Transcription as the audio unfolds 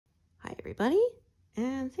everybody,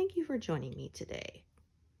 and thank you for joining me today.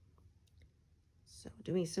 So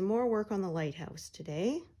doing some more work on the lighthouse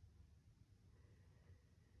today.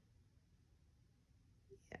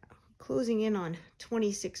 Yeah, closing in on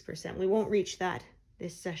 26%. We won't reach that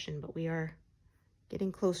this session, but we are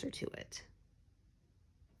getting closer to it.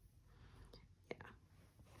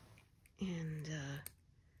 Yeah. And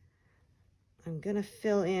I'm gonna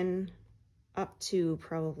fill in up to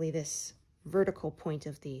probably this vertical point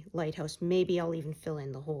of the lighthouse. Maybe I'll even fill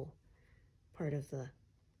in the whole part of the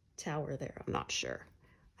tower there. I'm not sure.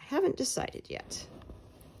 I haven't decided yet,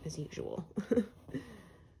 as usual. Because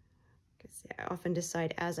I often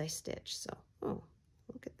decide as I stitch. So, oh,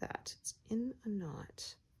 look at that. It's in a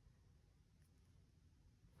knot.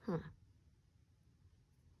 Huh.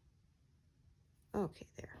 Okay,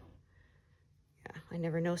 there. Yeah, I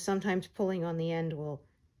never know. Sometimes pulling on the end will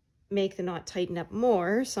make the knot tighten up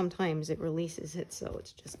more. Sometimes it releases it, so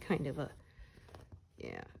it's just kind of a,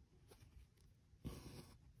 yeah.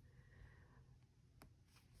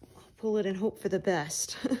 I'll pull it and hope for the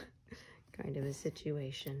best kind of a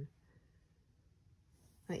situation.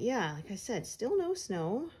 But yeah, like I said, still no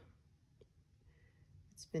snow.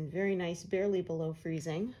 It's been very nice, barely below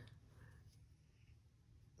freezing.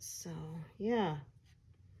 So yeah,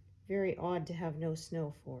 very odd to have no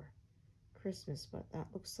snow for Christmas, but that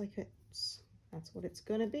looks like that's what it's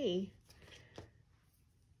gonna be.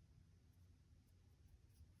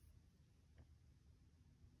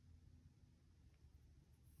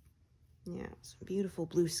 Yeah, some beautiful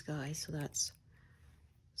blue sky, so that's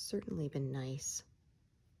certainly been nice.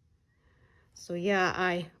 So yeah,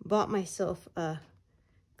 I bought myself a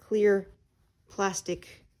clear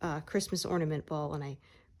plastic Christmas ornament ball, and I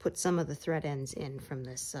put some of the thread ends in from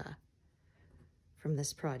this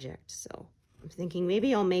project. So I'm thinking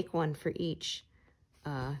maybe I'll make one for each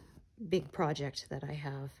big project that I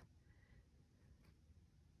have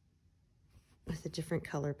with the different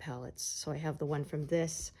color palettes. So I have the one from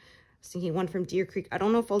this. I was thinking one from Deer Creek. I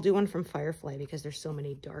don't know if I'll do one from Firefly because there's so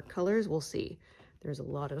many dark colors. We'll see. There's a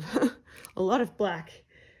lot of a lot of black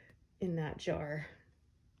in that jar.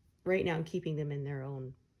 Right now I'm keeping them in their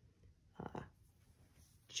own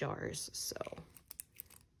jars. So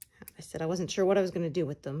I said I wasn't sure what I was going to do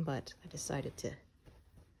with them, but I decided to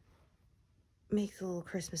make the little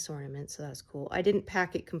Christmas ornament, so that was cool. I didn't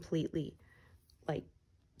pack it completely, like,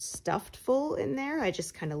 stuffed full in there. I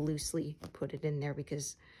just kind of loosely put it in there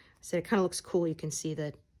because I said it kind of looks cool. You can see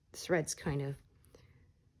the threads kind of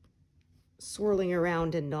swirling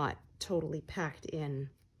around and not totally packed in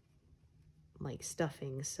like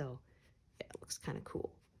stuffing, so yeah, it looks kind of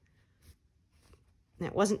cool. And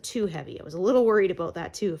it wasn't too heavy. I was a little worried about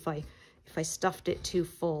that too. If I stuffed it too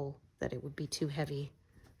full, that it would be too heavy.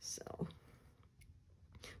 So,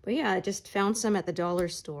 but yeah, I just found some at the dollar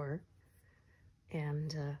store,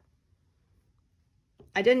 and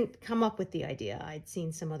I didn't come up with the idea. I'd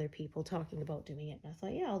seen some other people talking about doing it, and I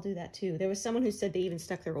thought, yeah, I'll do that too. There was someone who said they even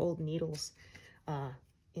stuck their old needles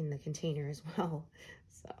in the container as well.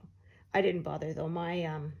 So I didn't bother though.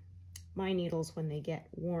 My needles, when they get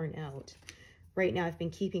worn out, right now I've been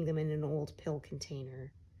keeping them in an old pill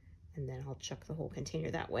container, and then I'll chuck the whole container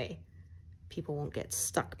that way. People won't get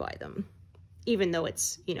stuck by them, even though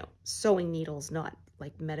it's, you know, sewing needles, not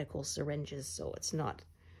like medical syringes, so it's not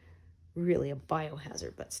really a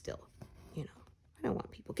biohazard, but still, you know, I don't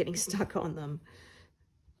want people getting stuck on them.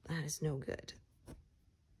 That is no good.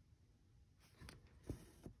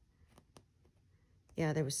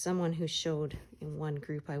 Yeah, there was someone who showed in one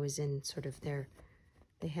group I was in, sort of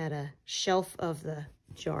they had a shelf of the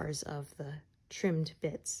jars of the trimmed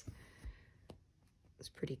bits. It was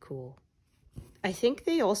pretty cool. I think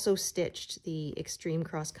they also stitched the Extreme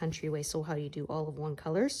Cross Country way, so how you do all of one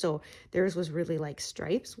color. So theirs was really like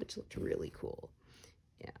stripes, which looked really cool.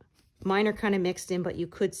 Yeah. Mine are kind of mixed in, but you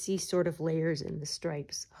could see sort of layers in the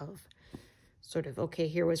stripes of sort of, okay,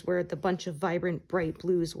 here was where the bunch of vibrant bright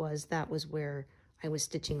blues was. That was where I was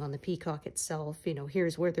stitching on the peacock itself. You know,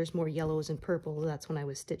 here's where there's more yellows and purple. That's when I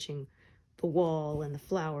was stitching the wall and the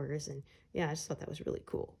flowers. And yeah, I just thought that was really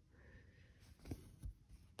cool.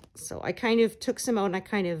 So I kind of took some out and I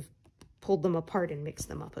kind of pulled them apart and mixed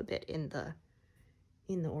them up a bit in the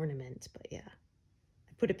ornament. But yeah,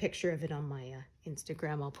 I put a picture of it on my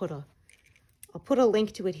Instagram. I'll put a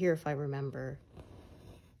link to it here if I remember.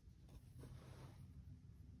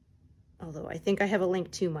 Although I think I have a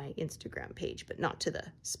link to my Instagram page, but not to the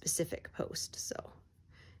specific post. So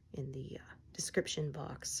in the description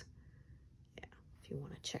box, yeah, if you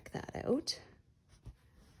want to check that out.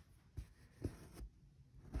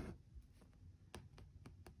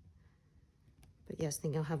 But yes, I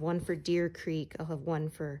think I'll have one for Deer Creek. I'll have one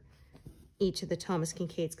for each of the Thomas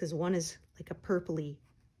Kincaids, because one is like a purpley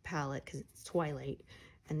palette because it's twilight,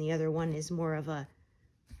 and the other one is more of a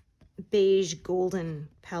beige golden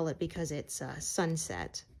palette because it's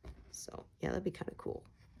sunset. So yeah, that'd be kind of cool.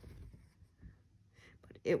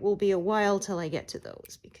 But it will be a while till I get to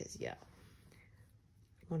those because yeah,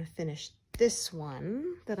 I want to finish this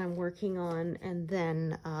one that I'm working on, and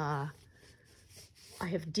then I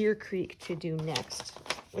have Deer Creek to do next,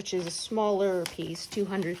 which is a smaller piece,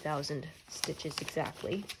 200,000 stitches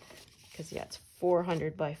exactly, because yeah, it's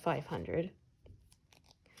 400 by 500,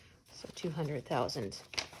 so 200,000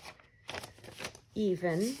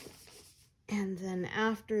 even. And then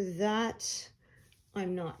after that,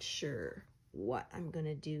 I'm not sure what I'm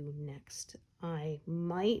gonna do next. I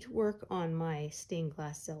might work on my stained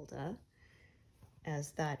glass Zelda,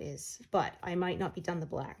 as that is, but I might not be done the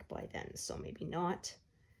black by then, so maybe not.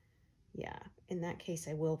 Yeah, in that case,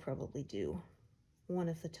 I will probably do one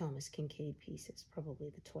of the Thomas Kincaid pieces, probably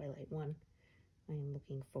the Twilight one. I am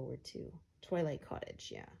looking forward to Twilight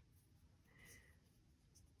Cottage, yeah.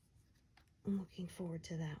 I'm looking forward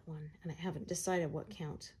to that one, and I haven't decided what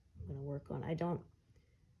count I'm going to work on. I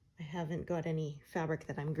haven't got any fabric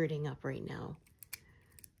that I'm gridding up right now,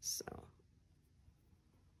 so,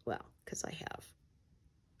 well, because I have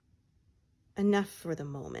enough for the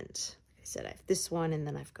moment. Like I said, I have this one, and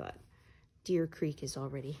then I've got Deer Creek is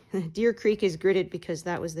already, Deer Creek is gridded because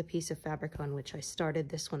that was the piece of fabric on which I started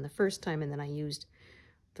this one the first time, and then I used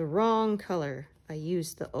the wrong color. I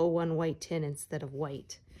used the 01 white tin instead of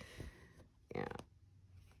white. Yeah.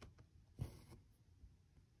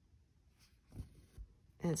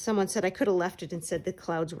 And someone said I could have left it and said the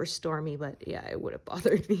clouds were stormy, but yeah, it would have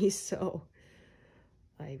bothered me, so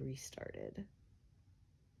I restarted.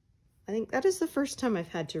 I think that is the first time I've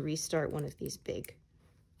had to restart one of these big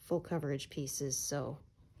full coverage pieces, so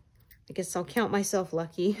I guess I'll count myself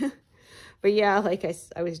lucky. But yeah, like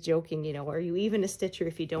I was joking, you know, are you even a stitcher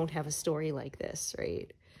if you don't have a story like this,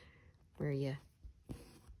 right? Where you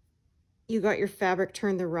got your fabric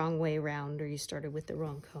turned the wrong way around, or you started with the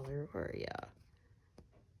wrong color, or yeah,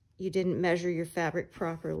 you didn't measure your fabric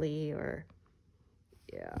properly, or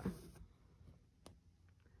yeah.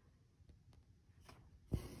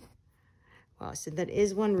 Wow, so that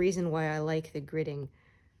is one reason why I like the gridding.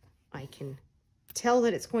 I can tell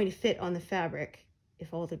that it's going to fit on the fabric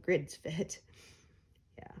if all the grids fit.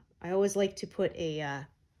 Yeah, I always like to put a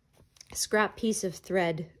scrap piece of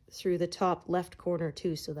thread through the top left corner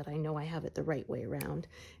too, so that I know I have it the right way around.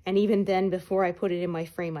 And even then, before I put it in my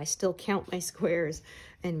frame, I still count my squares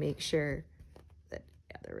and make sure that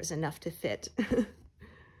yeah, there is enough to fit.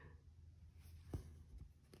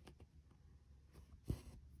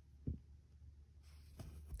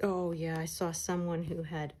 Oh yeah, I saw someone who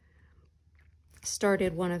had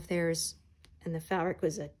started one of theirs and the fabric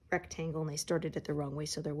was a rectangle and they started it the wrong way,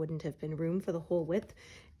 so there wouldn't have been room for the whole width.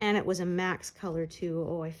 And it was a max color too.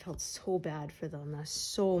 Oh, I felt so bad for them. That's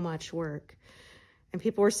so much work. And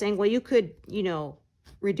people were saying, well, you could, you know,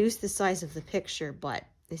 reduce the size of the picture, but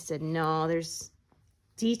they said, no, there's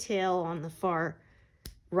detail on the far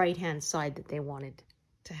right-hand side that they wanted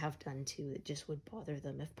to have done too. It just would bother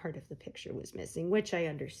them if part of the picture was missing, which I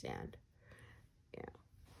understand. Yeah.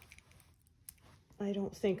 I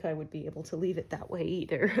don't think I would be able to leave it that way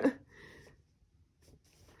either.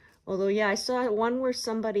 Although, yeah, I saw one where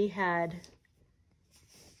somebody had,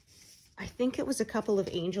 I think it was a couple of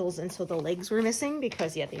angels, and so the legs were missing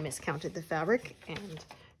because, yeah, they miscounted the fabric and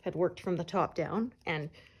had worked from the top down.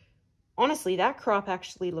 And honestly, that crop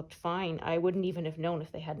actually looked fine. I wouldn't even have known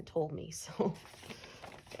if they hadn't told me, so,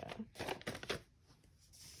 yeah.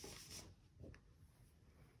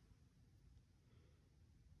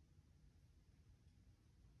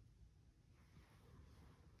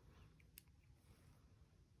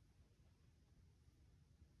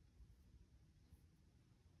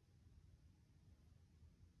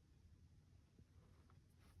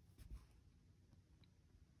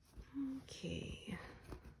 Okay.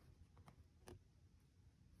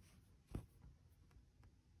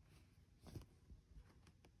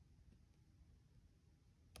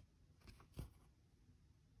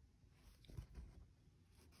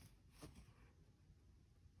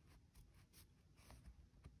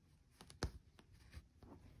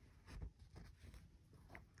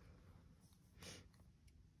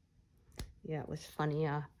 Yeah, it was funny.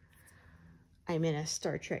 I'm in a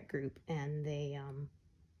Star Trek group, and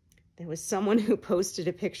there was someone who posted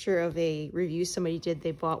a picture of a review somebody did.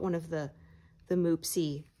 They bought one of the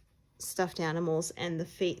Moopsy stuffed animals, and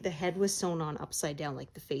the head was sewn on upside down,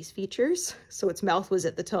 like the face features. So its mouth was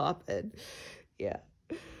at the top, and yeah.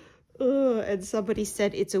 And somebody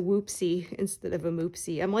said it's a whoopsie instead of a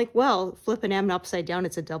moopsie. I'm like, well, flip an M upside down,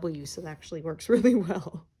 it's a W, so that actually works really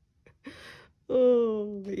well.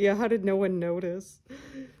 Oh, yeah, how did no one notice?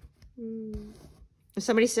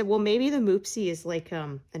 Somebody said, well, maybe the moopsie is like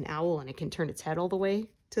an owl and it can turn its head all the way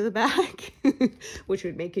to the back, which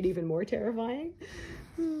would make it even more terrifying.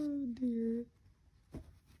 Oh, dear.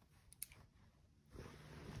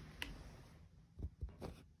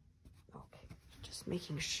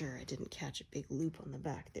 Making sure I didn't catch a big loop on the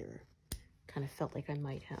back there. Kind of felt like I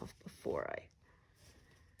might have before I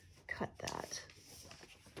cut that.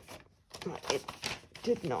 But it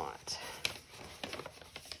did not.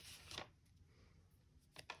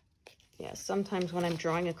 Yeah, sometimes when I'm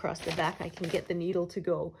drawing across the back, I can get the needle to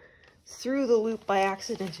go through the loop by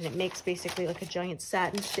accident, and it makes basically like a giant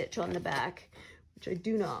satin stitch on the back, which I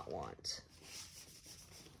do not want.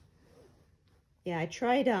 Yeah, I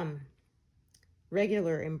tried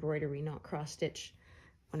regular embroidery, not cross stitch,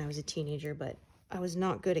 when I was a teenager, but I was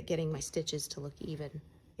not good at getting my stitches to look even.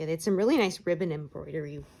 Yeah, they had some really nice ribbon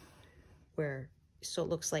embroidery so it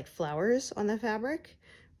looks like flowers on the fabric,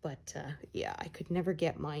 but yeah, I could never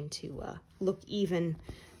get mine to look even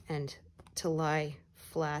and to lie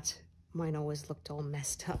flat. Mine always looked all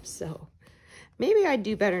messed up, so maybe I'd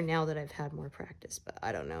do better now that I've had more practice, but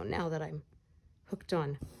I don't know, now that I'm hooked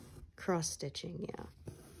on cross stitching, yeah.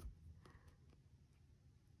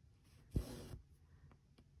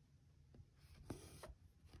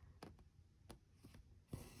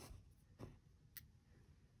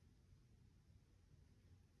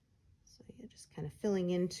 Just kind of filling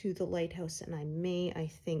into the lighthouse, and I may,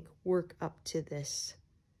 I think, work up to this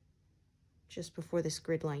just before this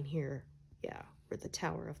grid line here, yeah, where the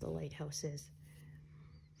tower of the lighthouse is,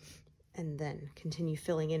 and then continue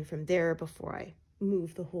filling in from there before I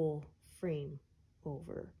move the whole frame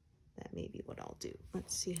over. That may be what I'll do.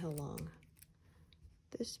 Let's see how long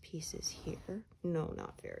this piece is here. No,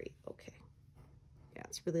 not very. Okay. Yeah,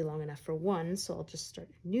 it's really long enough for one, so I'll just start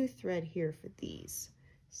a new thread here for these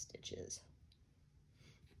stitches.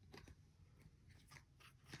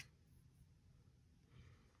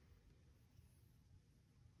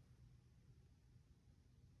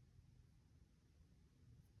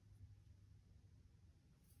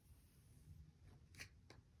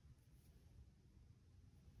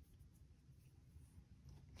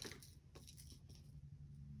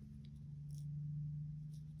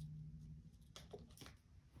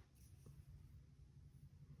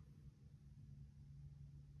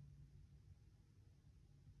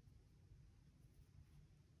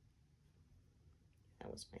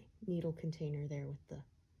 That was my needle container there with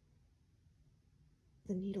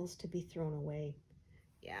the needles to be thrown away.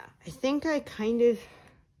 Yeah, I think I kind of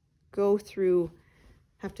go through,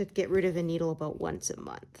 have to get rid of a needle about once a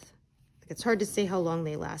month. Like, it's hard to say how long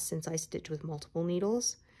they last since I stitch with multiple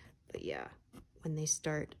needles, but yeah, when they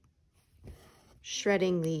start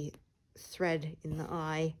shredding the thread in the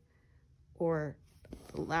eye, or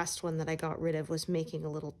the last one that I got rid of was making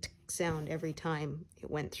a little tick sound every time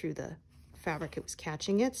it went through the fabric it was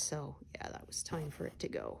catching it, so yeah, that was time for it to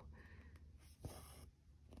go.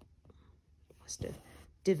 Must have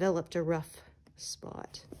developed a rough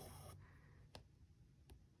spot.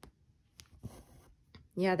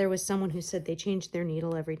 Yeah, there was someone who said they change their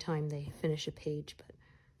needle every time they finish a page, but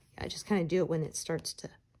yeah, I just kind of do it when it starts to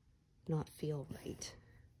not feel right.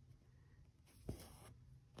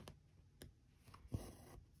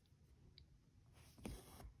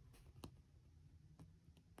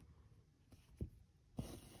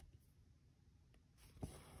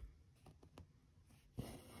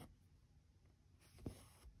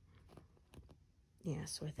 Yeah,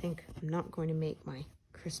 so I think I'm not going to make my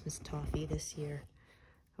Christmas toffee this year.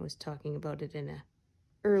 I was talking about it in a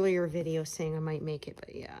earlier video saying I might make it,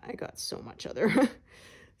 but yeah, I got so much other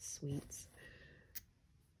sweets.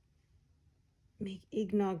 Make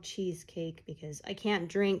eggnog cheesecake because I can't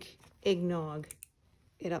drink eggnog.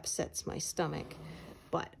 It upsets my stomach,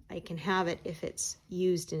 but I can have it if it's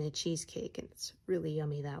used in a cheesecake, and it's really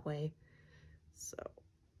yummy that way. So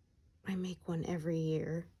I make one every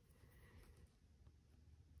year.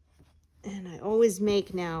 And I always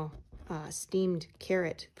make now steamed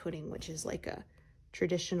carrot pudding, which is like a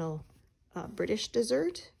traditional British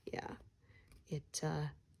dessert. Yeah, it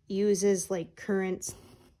uses like currants,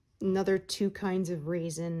 another 2 kinds of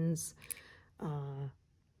raisins, and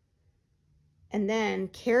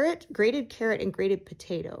then grated carrot and grated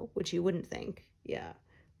potato, which you wouldn't think. Yeah,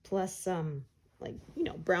 plus some like, you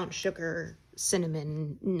know, brown sugar,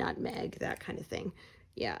 cinnamon, nutmeg, that kind of thing.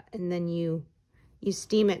 Yeah, and then you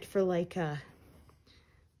steam it for like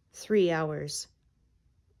 3 hours,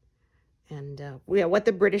 And yeah, what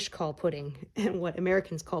the British call pudding and what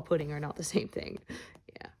Americans call pudding are not the same thing.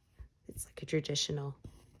 Yeah, it's like a traditional.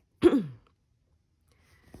 And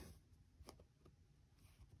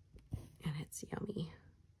it's yummy.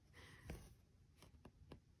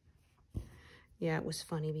 Yeah, it was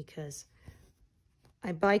funny because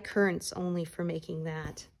I buy currants only for making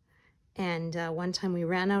that. And one time we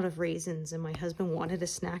ran out of raisins and my husband wanted a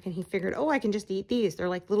snack and he figured, oh, I can just eat these. They're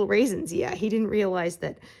like little raisins. Yeah, he didn't realize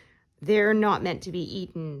that they're not meant to be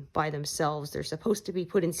eaten by themselves. They're supposed to be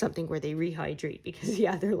put in something where they rehydrate because,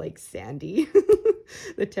 yeah, they're like sandy.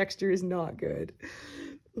 The texture is not good.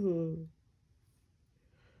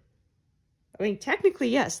 I mean, technically,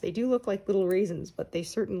 yes, they do look like little raisins, but they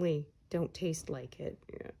certainly don't taste like it.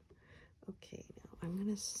 Yeah. Okay, now I'm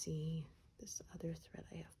going to see this other thread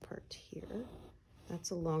I have part here. That's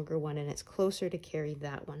a longer one, and it's closer to carry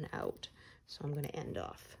that one out. So I'm going to end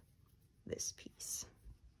off this piece,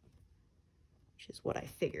 which is what I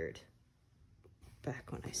figured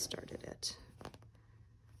back when I started it.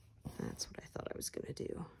 That's what I thought I was going to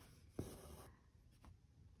do.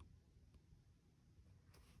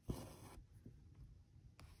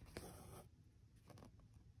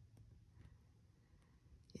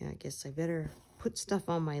 Yeah, I guess I better put stuff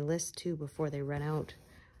on my list too before they run out.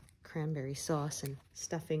 Cranberry sauce and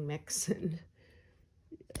stuffing mix and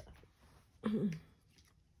yeah.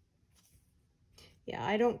 Yeah,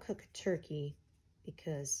 I don't cook turkey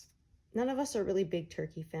because none of us are really big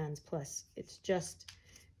turkey fans. Plus, it's just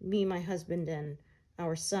me, my husband, and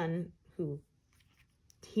our son, who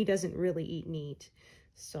he doesn't really eat meat.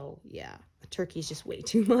 So yeah, a turkey is just way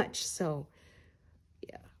too much. So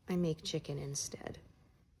yeah, I make chicken instead.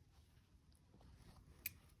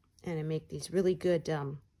 And I make these really good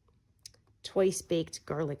twice baked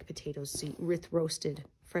garlic potatoes with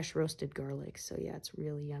fresh roasted garlic. So yeah, it's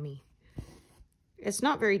really yummy. It's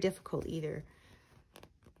not very difficult either.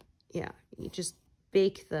 Yeah, you just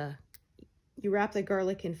you wrap the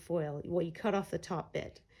garlic in foil. Well, you cut off the top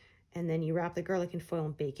bit and then you wrap the garlic in foil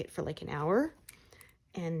and bake it for like an hour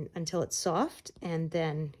and until it's soft. And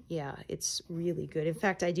then, yeah, it's really good. In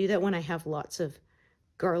fact, I do that when I have lots of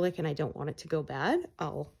garlic and I don't want it to go bad.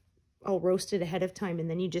 I'll roast it ahead of time, and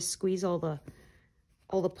then you just squeeze all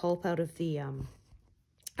the pulp out of the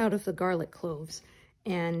garlic cloves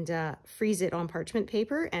and freeze it on parchment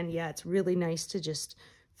paper. And yeah, it's really nice to just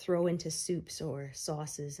throw into soups or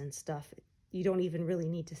sauces and stuff. You don't even really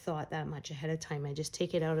need to thaw it that much ahead of time. I just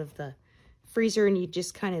take it out of the freezer and you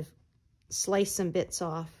just kind of slice some bits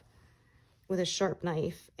off with a sharp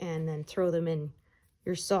knife and then throw them in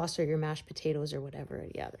your sauce or your mashed potatoes or whatever.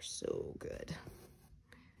 Yeah, they're so good.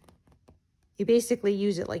 You basically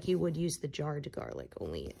use it like you would use the jarred garlic,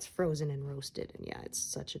 only it's frozen and roasted. And yeah, it's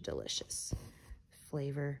such a delicious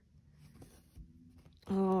flavor.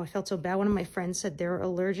 Oh, I felt so bad. One of my friends said they're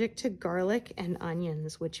allergic to garlic and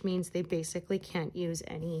onions, which means they basically can't use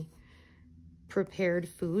any prepared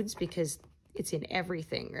foods because it's in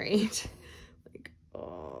everything, right? Like,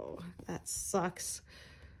 oh, that sucks.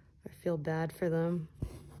 I feel bad for them.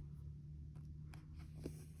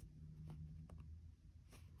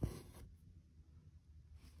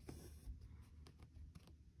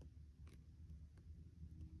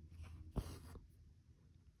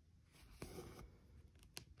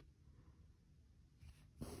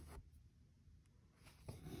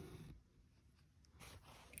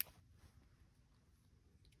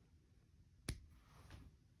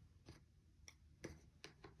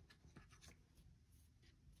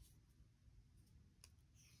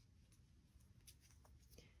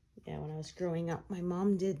 Yeah, when I was growing up, my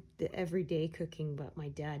mom did the everyday cooking, but my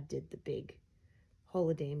dad did the big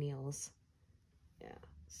holiday meals. Yeah,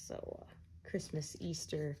 so Christmas,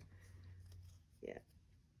 Easter, yeah.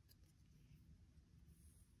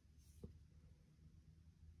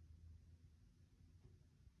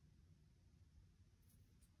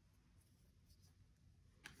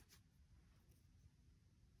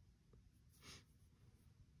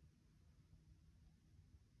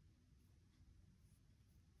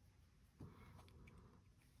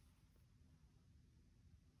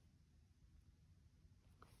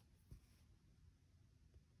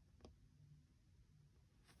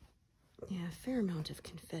 Yeah, a fair amount of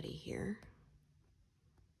confetti here.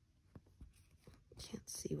 Can't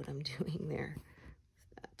see what I'm doing there.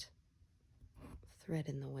 That thread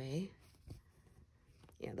in the way.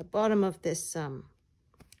 Yeah, the bottom of this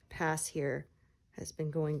pass here has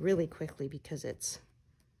been going really quickly because it's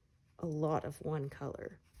a lot of one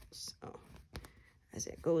color. So as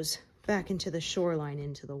it goes back into the shoreline,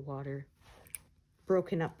 into the water,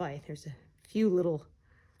 broken up by, there's a few little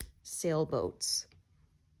sailboats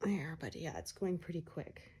there, but yeah, it's going pretty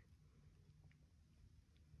quick.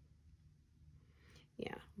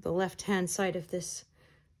 Yeah, the left-hand side of this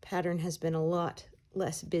pattern has been a lot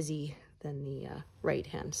less busy than the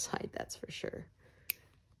right-hand side, that's for sure.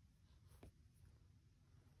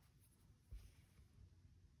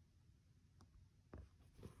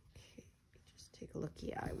 Okay, just take a look.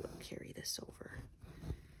 Yeah, I will carry this over.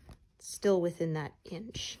 It's still within that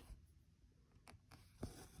inch,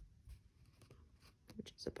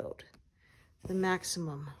 which is about the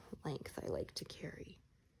maximum length I like to carry.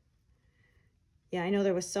 Yeah, I know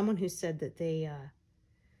there was someone who said that they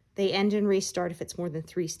end and restart if it's more than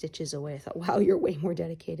 3 stitches away. I thought, wow, you're way more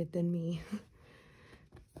dedicated than me.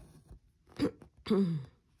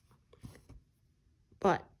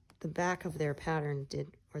 But the back of their pattern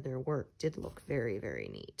or their work did look very, very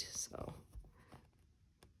neat. So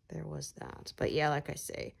there was that. But yeah, like I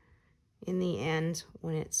say, in the end,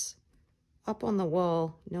 when it's up on the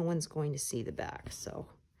wall, no one's going to see the back. So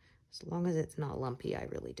as long as it's not lumpy, I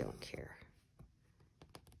really don't care.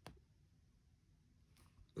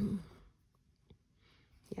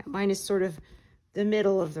 Yeah, mine is sort of the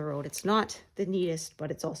middle of the road. It's not the neatest, but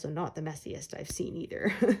it's also not the messiest I've seen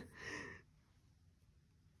either.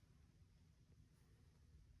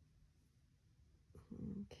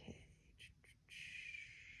 Okay.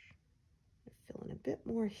 Fill in a bit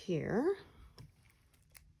more here.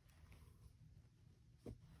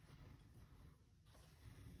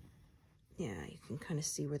 Yeah, you can kind of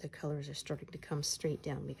see where the colors are starting to come straight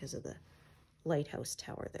down because of the lighthouse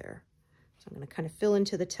tower there. So I'm going to kind of fill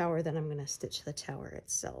into the tower, then I'm going to stitch the tower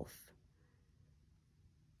itself.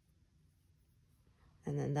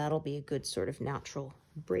 And then that'll be a good sort of natural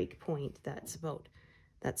break point. That's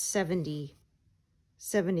 70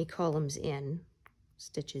 columns in,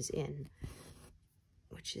 stitches in,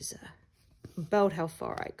 which is about how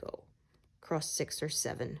far I go. Across 6 or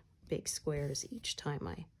 7 big squares each time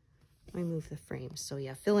I move the frame. So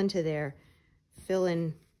yeah, fill into there, fill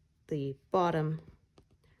in the bottom,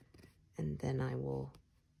 and then I will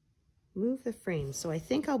move the frame. So I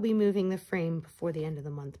think I'll be moving the frame before the end of the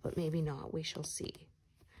month, but maybe not. We shall see.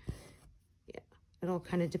 Yeah, it all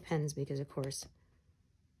kind of depends because, of course,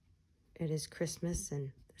 it is Christmas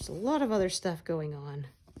and there's a lot of other stuff going on,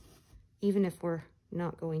 even if we're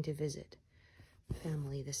not going to visit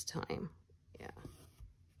family this time. Yeah.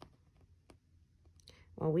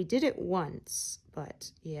 Well, we did it once,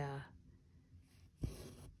 but yeah,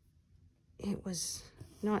 it was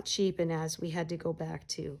not cheap, and as we had to go back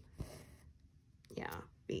to, yeah,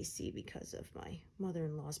 BC because of my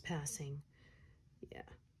mother-in-law's passing, yeah,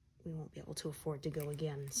 we won't be able to afford to go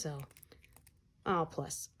again. So, oh,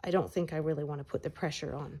 plus, I don't think I really want to put the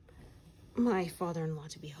pressure on my father-in-law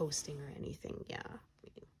to be hosting or anything. Yeah,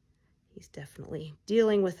 he's definitely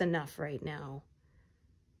dealing with enough right now,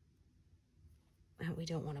 and we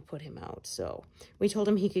don't want to put him out. So we told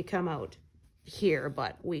him he could come out here,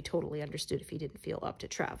 but we totally understood if he didn't feel up to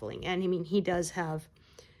traveling. And I mean, he does have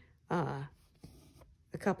a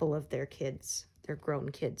couple of their kids, their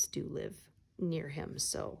grown kids do live near him.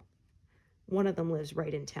 So one of them lives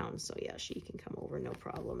right in town. So yeah, she can come over, no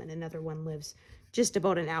problem. And another one lives just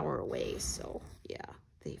about an hour away. So yeah,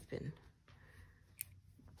 they've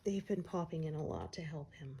been popping in a lot to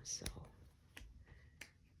help him. So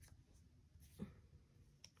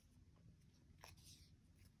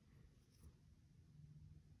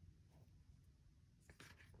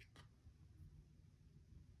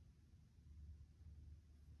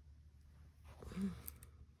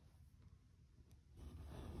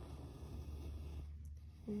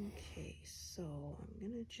okay, so I'm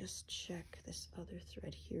gonna just check this other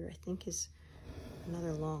thread here. I think is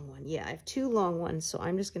another long one. Yeah, I have 2 long ones, so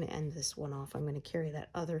I'm just gonna end this one off. I'm gonna carry that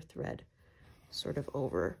other thread sort of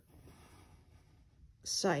over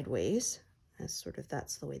sideways, as sort of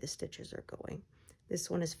that's the way the stitches are going. This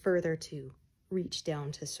one is further to reach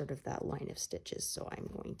down to sort of that line of stitches, so I'm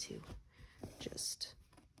going to just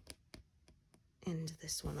end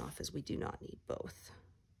this one off as we do not need both.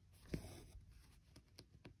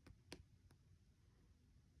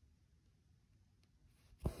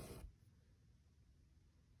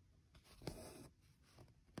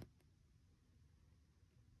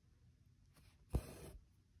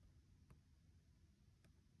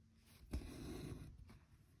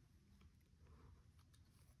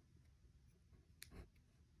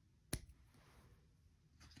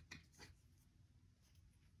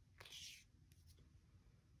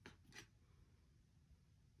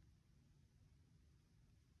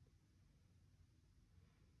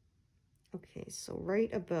 Okay, so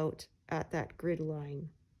right about at that grid line,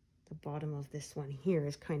 the bottom of this one here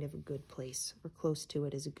is kind of a good place, or close to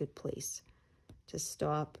it is a good place to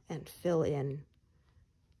stop and fill in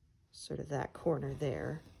sort of that corner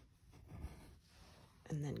there.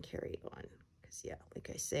 and then carry it on. Because yeah,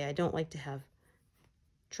 like I say, I don't like to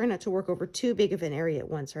try not to work over too big of an area at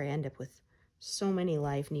once, or I end up with so many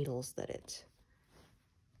live needles that it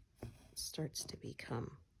starts to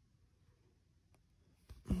become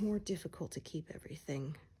more difficult to keep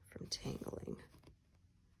everything from tangling.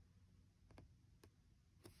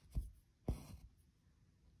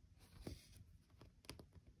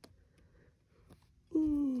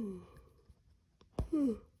 Ooh.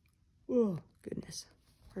 Ooh. Oh, goodness.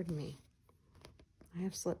 Pardon me. I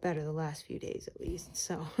have slept better the last few days at least,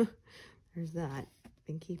 so there's that.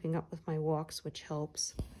 Been keeping up with my walks, which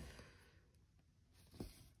helps.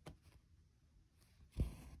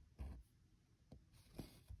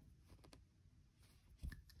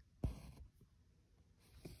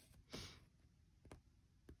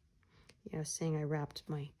 Yeah, I was saying I wrapped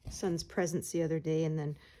my son's presents the other day, and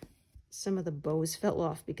then some of the bows fell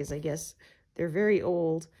off because I guess they're very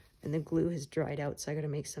old and the glue has dried out, so I got to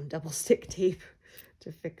make some double stick tape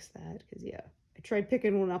to fix that. Because yeah, I tried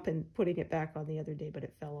picking one up and putting it back on the other day, but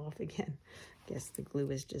it fell off again. I guess the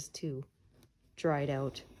glue is just too dried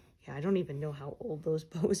out. Yeah, I don't even know how old those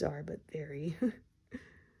bows are, but very.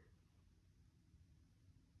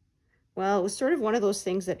 Well, it was sort of one of those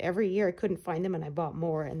things that every year I couldn't find them and I bought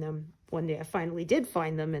more, and then one day I finally did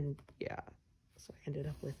find them, and yeah, so I ended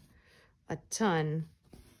up with a ton.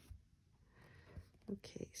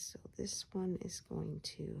 Okay, so this one is going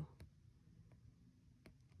to,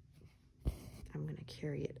 I'm going to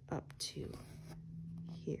carry it up to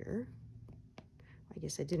here. I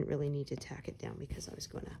guess I didn't really need to tack it down because I was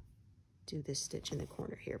going to do this stitch in the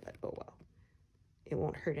corner here, but oh well. It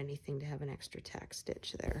won't hurt anything to have an extra tack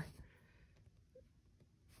stitch there.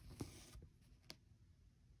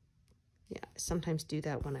 Yeah, I sometimes do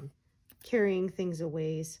that when I'm carrying things a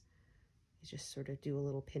ways. I just sort of do a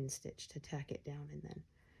little pin stitch to tack it down, and then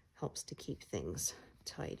helps to keep things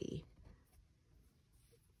tidy.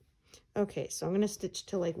 Okay, so I'm going to stitch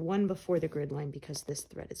to like one before the grid line because this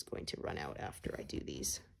thread is going to run out after I do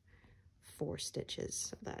these 4 stitches.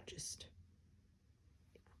 So that just,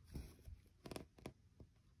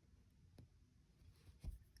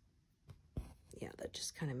 yeah, that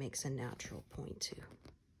just kind of makes a natural point to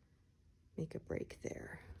make a break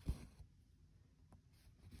there.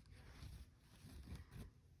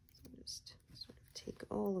 So just sort of take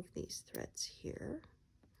all of these threads here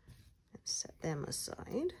and set them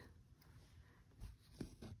aside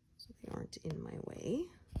so they aren't in my way.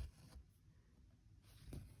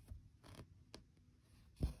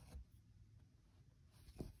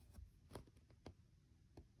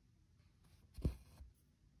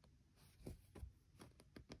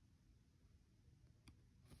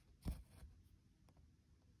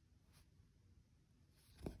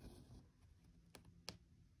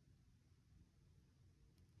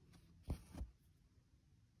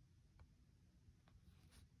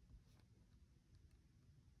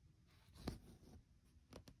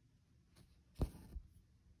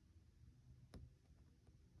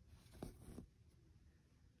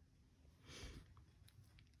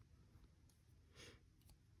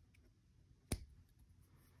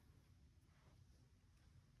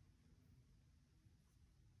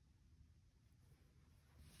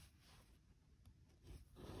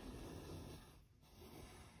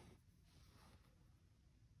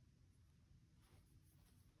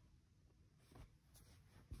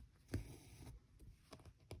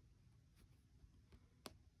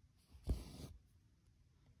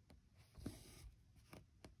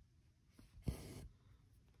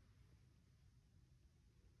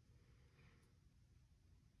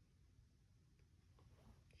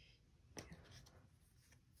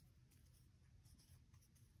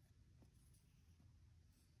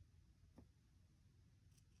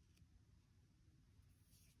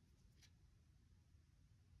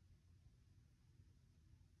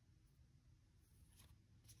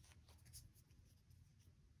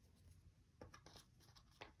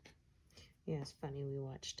 Yeah, it's funny, we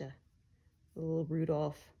watched a little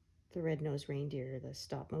Rudolph the Red-Nosed Reindeer, the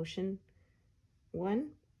stop motion one,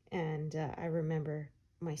 and I remember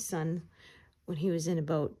my son, when he was in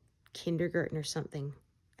about kindergarten or something,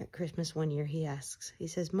 at Christmas one year, he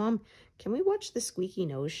says, "Mom, can we watch the Squeaky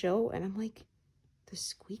Nose show?" And I'm like, the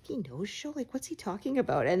Squeaky Nose show? Like, what's he talking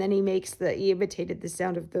about? And then he imitated the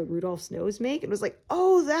sound of the Rudolph's nose make, and was like,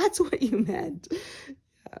 oh, that's what you meant.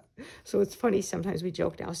 So it's funny, sometimes we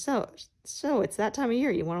joke now, so it's that time of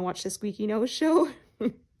year, you want to watch the Squeaky Nose show?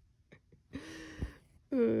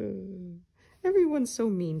 Everyone's so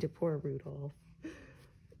mean to poor Rudolph.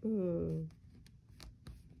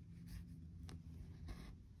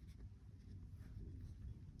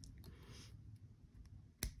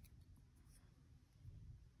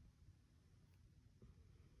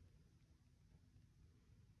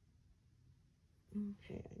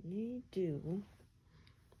 Okay, I may do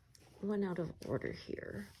one out of order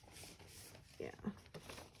here. Yeah.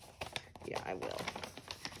 Yeah, I will.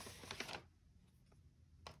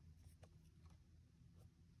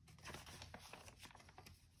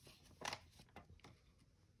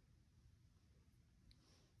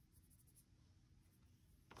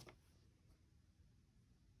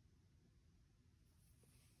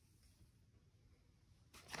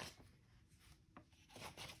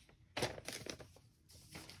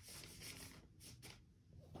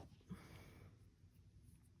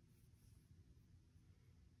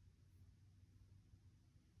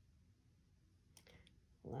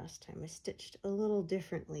 Last time I stitched a little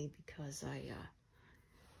differently because I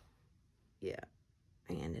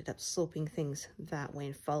ended up sloping things that way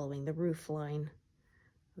and following the roof line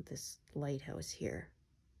of this lighthouse here.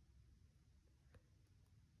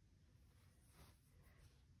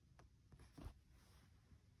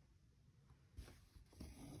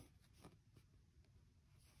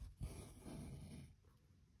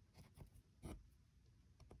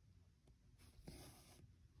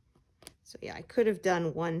 So yeah, I could have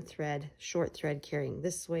done one thread, short thread carrying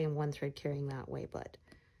this way and one thread carrying that way, but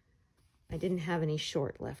I didn't have any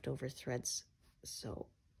short leftover threads, so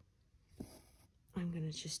I'm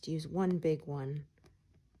gonna just use one big one,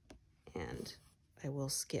 and I will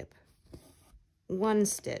skip one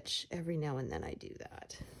stitch every now and then. I do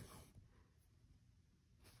that.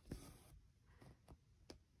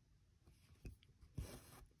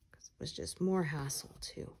 Because it was just more hassle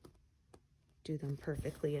to do them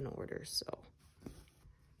perfectly in order, so.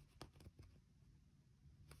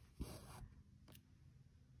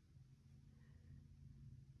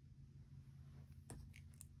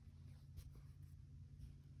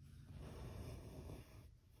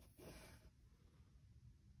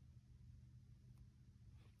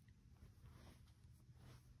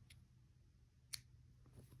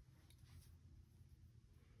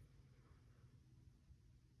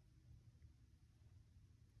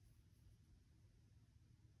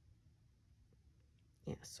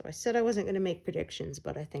 Yeah, so I said I wasn't going to make predictions,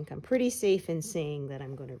 but I think I'm pretty safe in saying that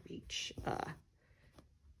I'm going to reach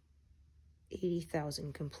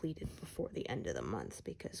 80,000 completed before the end of the month,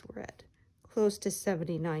 because we're at close to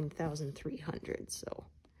 79,300. So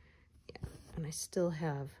yeah, and I still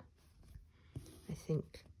have, I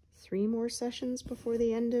think, 3 more sessions before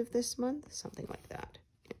the end of this month, something like that.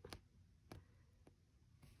 Yeah.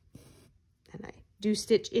 And I do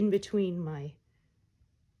stitch in between my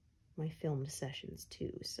filmed sessions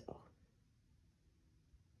too, so.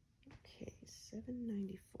 Okay,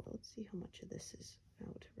 794. Let's see how much of this is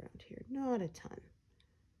out around here. Not a ton.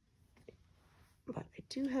 But I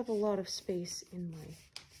do have a lot of space in my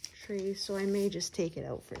tray, so I may just take it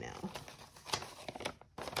out for now.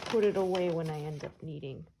 Put it away when I end up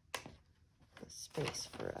needing the space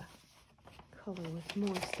for a color with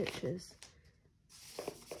more stitches.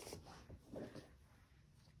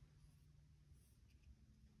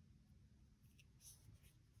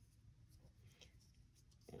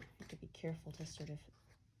 Careful to sort of,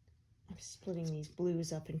 I'm splitting these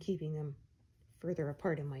blues up and keeping them further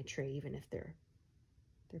apart in my tray, even if they're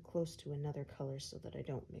close to another color, so that I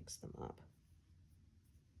don't mix them up.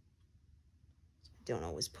 So I don't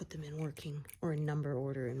always put them in working or in number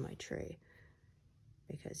order in my tray,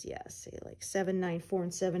 because yeah, say like 794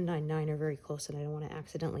 and 799 are very close, and I don't want to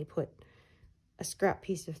accidentally put a scrap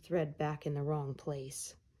piece of thread back in the wrong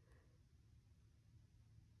place.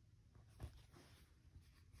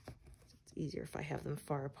 Easier if I have them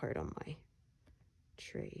far apart on my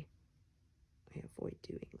tray. I avoid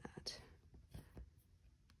doing that.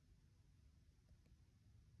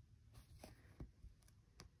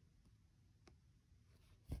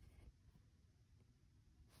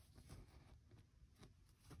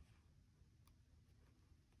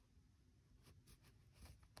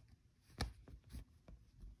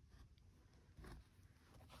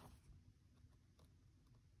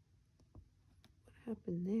 What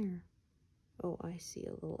happened there? Oh, I see,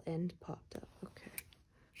 a little end popped up. Okay.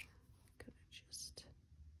 Gotta just...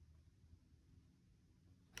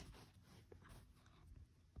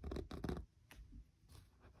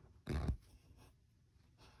 Yeah,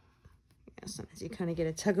 sometimes you kind of get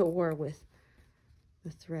a tug of war with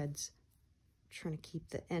the threads. Trying to keep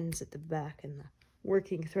the ends at the back and the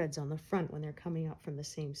working threads on the front when they're coming up from the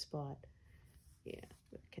same spot. Yeah,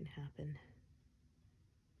 that can happen.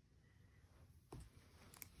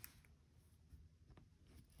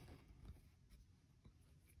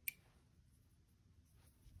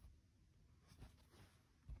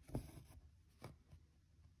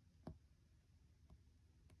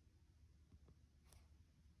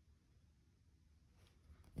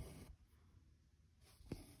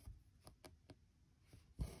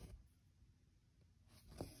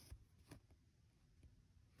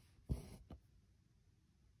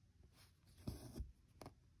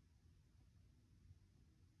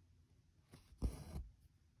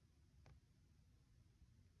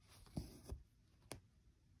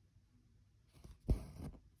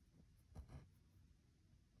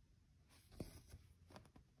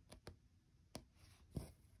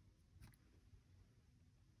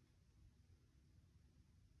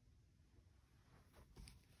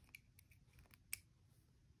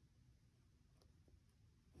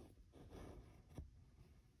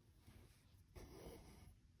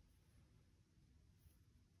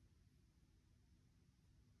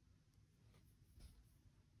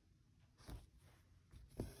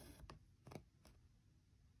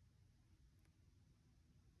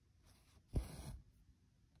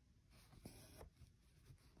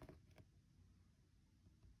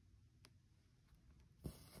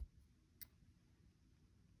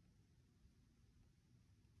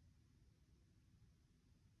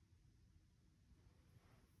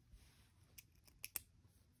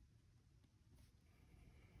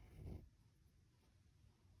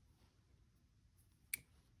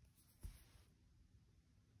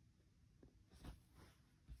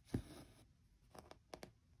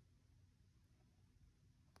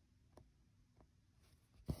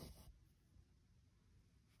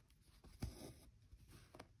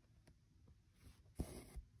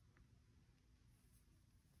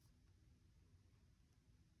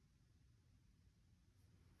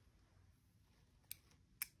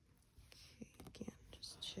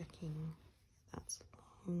 checking. That's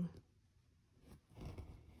long.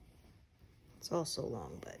 It's also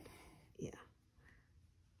long, but yeah.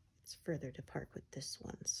 It's further to part with this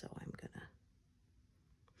one, so I'm gonna,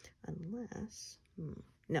 unless,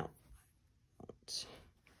 no, I won't.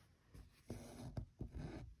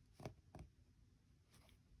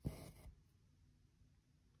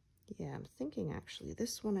 Yeah, I'm thinking actually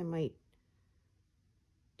this one I might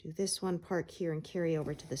do this one, park here, and carry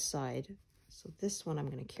over to the side. So this one I'm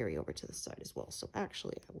going to carry over to the side as well. So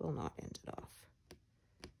actually I will not end it off.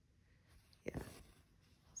 Yeah,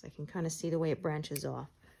 so I can kind of see the way it branches off.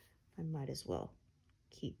 I might as well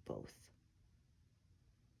keep both.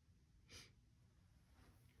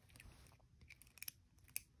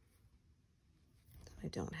 I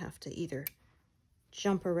don't have to either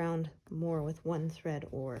jump around more with one thread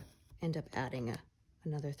or end up adding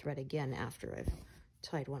another thread again after I've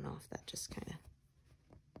tied one off. That just kind of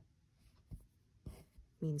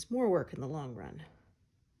means more work in the long run.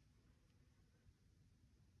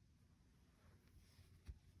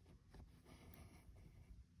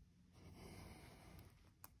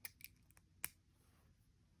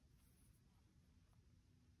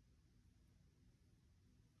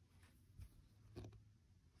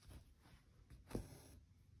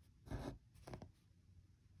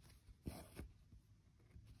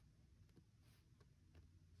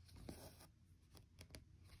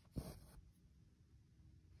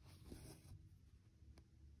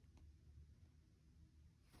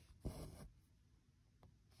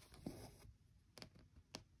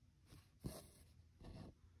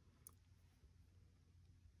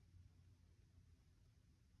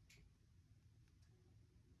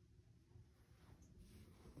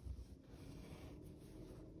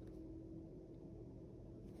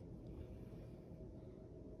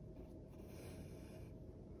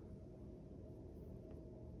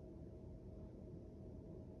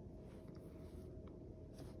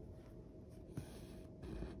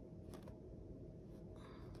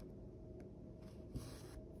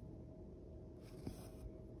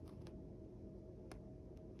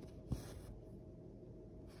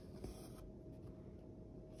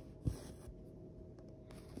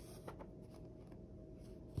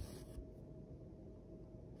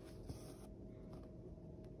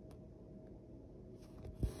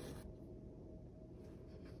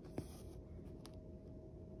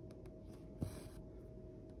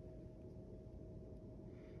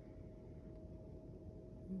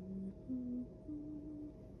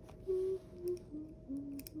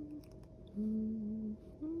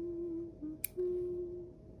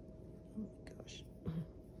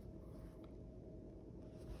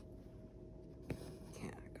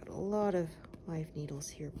 Lot of live needles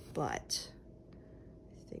here, but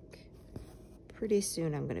I think pretty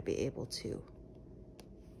soon I'm going to be able to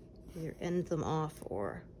either end them off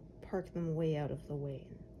or park them way out of the way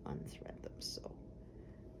and unthread them, so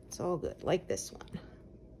it's all good. Like this one.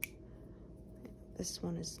 This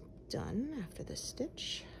one is done after the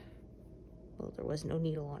stitch. Well, there was no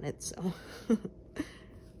needle on it, so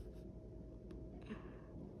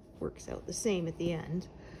works out the same at the end.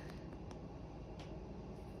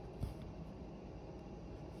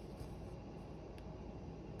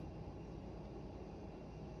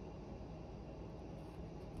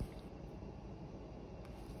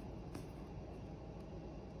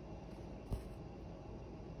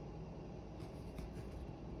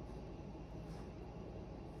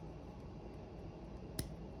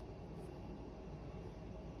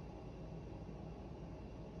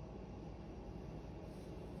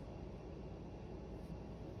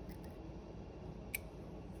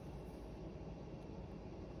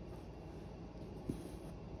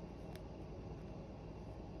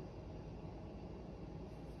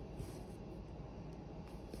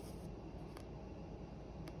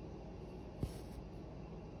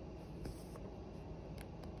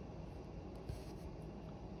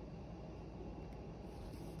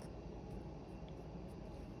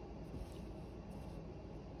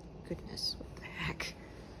 Goodness, what the heck?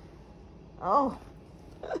 Oh,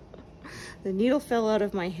 the needle fell out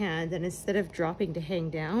of my hand, and instead of dropping to hang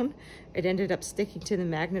down, it ended up sticking to the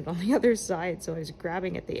magnet on the other side, so I was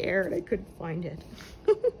grabbing at the air and I couldn't find it.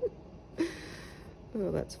 Oh,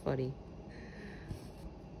 that's funny.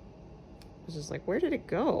 I was just like, where did it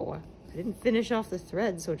go? I didn't finish off the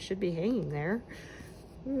thread, so it should be hanging there.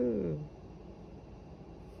 Ooh.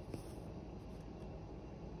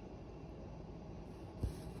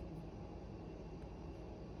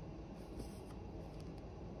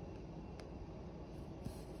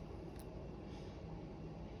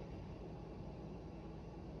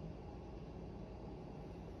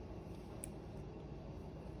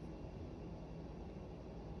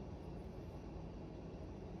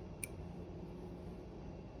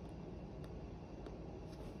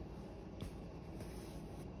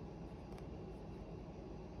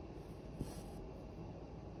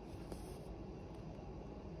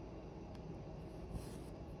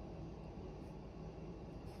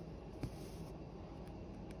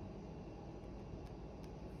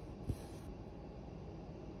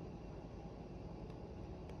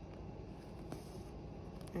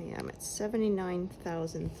 am at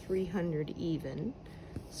 79,300 even.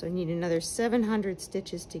 So I need another 700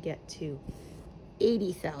 stitches to get to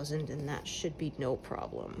 80,000, and that should be no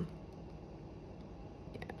problem.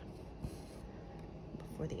 Yeah.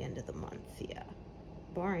 Before the end of the month, yeah.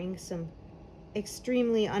 Barring some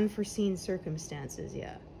extremely unforeseen circumstances,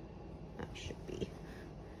 yeah. That should be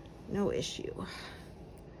no issue.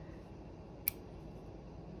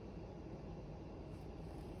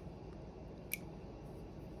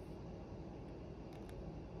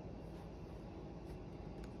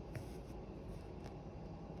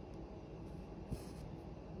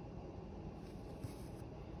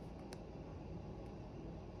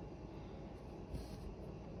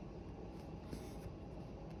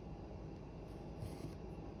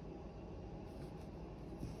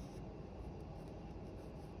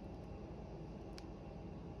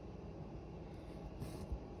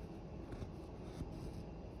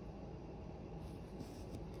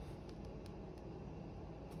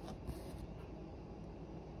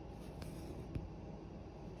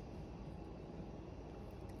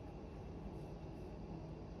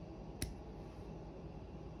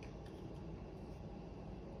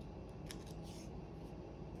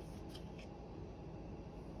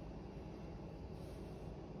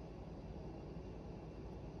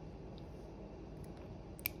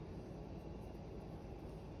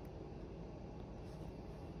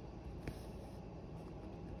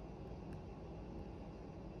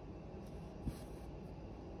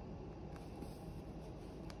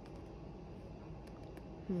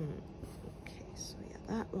 Okay, so yeah,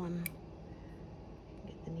 that one,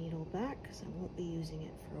 get the needle back because I won't be using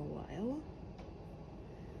it for a while.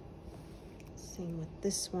 Same with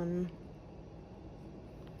this one.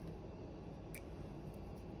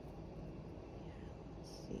 Yeah,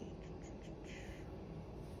 let's see.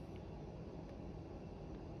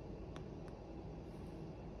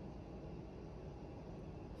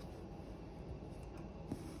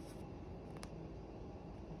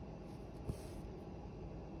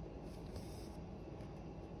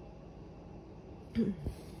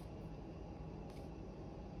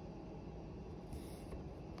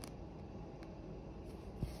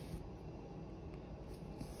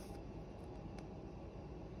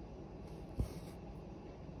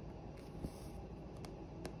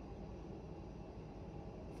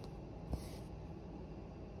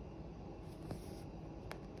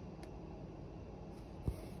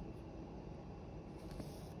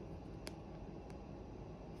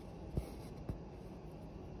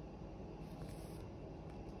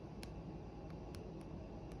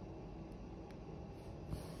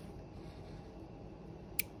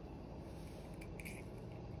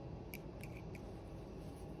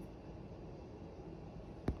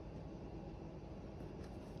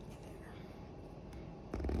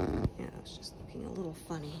 Yeah, it's just looking a little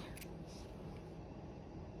funny.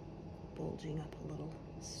 Bulging up a little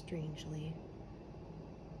strangely.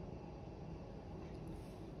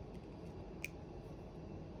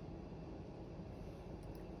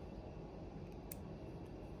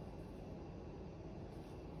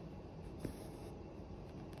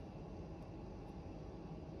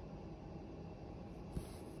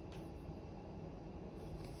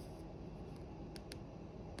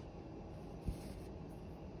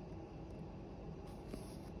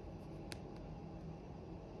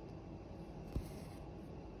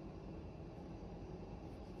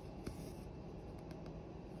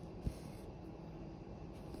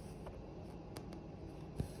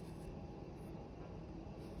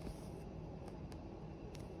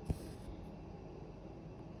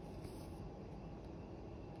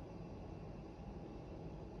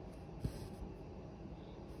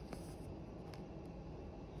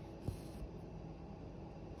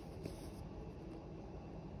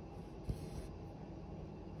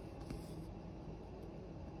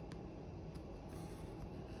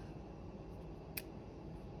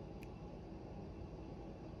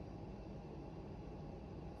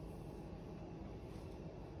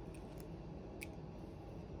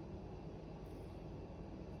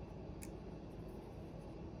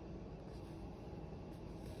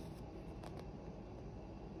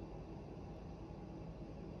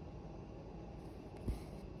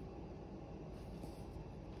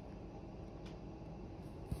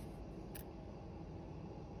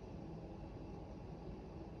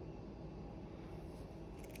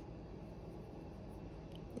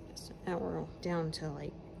 So now we're down to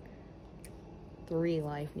like 3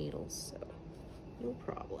 live needles, so no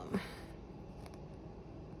problem.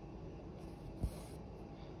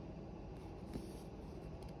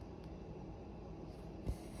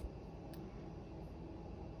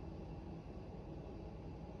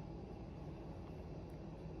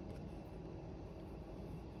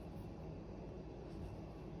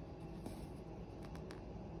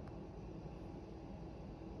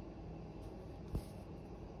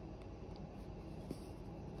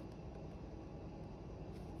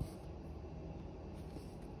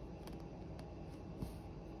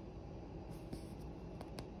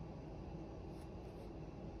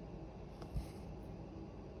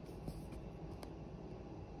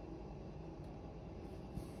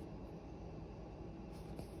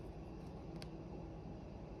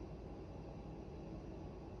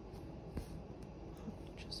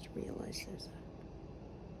 realize there's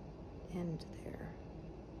an end there.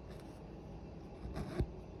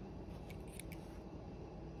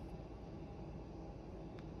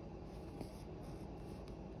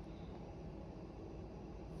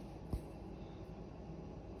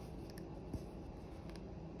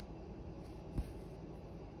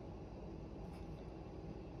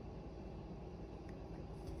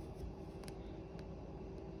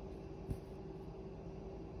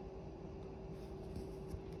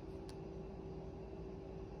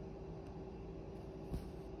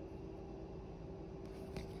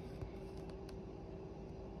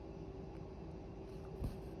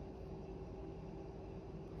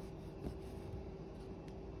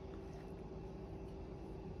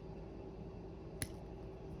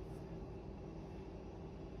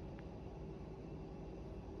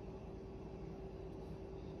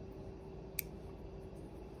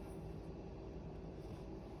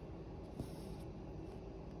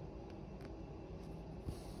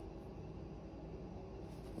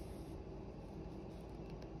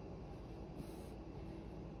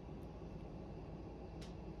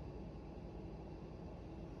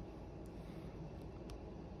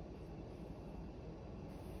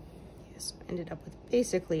 So I ended up with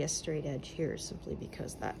basically a straight edge here simply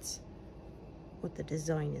because that's what the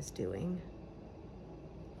design is doing.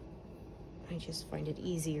 I just find it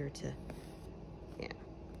easier to, yeah,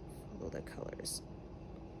 follow the colors.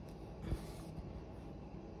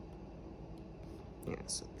 Yeah,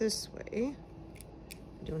 so this way,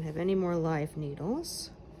 I don't have any more live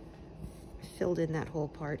needles. I filled in that whole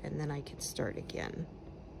part and then I can start again.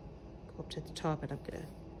 Go up to the top and I'm gonna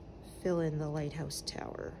fill in the lighthouse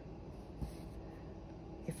tower.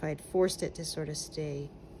 If I'd forced it to sort of stay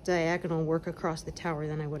diagonal, work across the tower,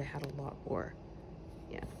 then I would have had a lot more,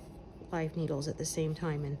 yeah, live needles at the same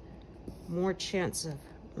time and more chance of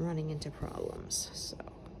running into problems. So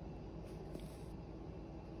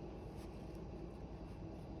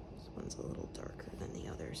this one's a little darker than the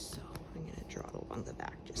others, so I'm going to draw it along the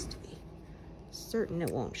back just to be certain it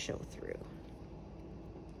won't show through.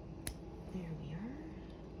 There we are.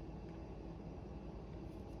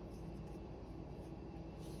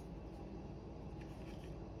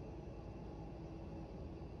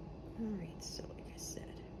 All right, so like I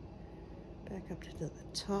said, back up to the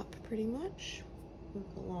top pretty much, work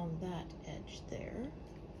along that edge there.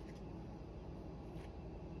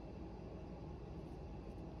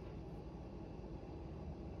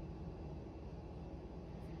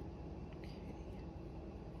 Okay.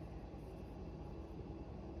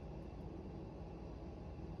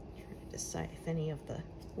 Trying to decide if any of the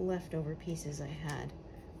leftover pieces I had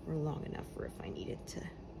were long enough or if I needed to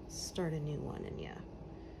start a new one, and yeah.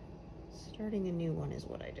 Starting a new one is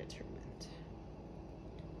what I determined.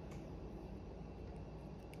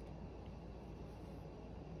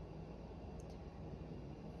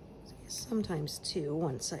 So sometimes too,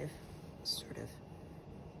 once I've sort of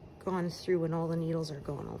gone through and all the needles are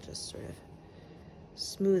gone, I'll just sort of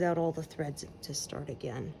smooth out all the threads to start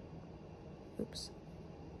again. Oops.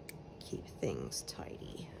 Keep things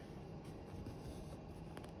tidy.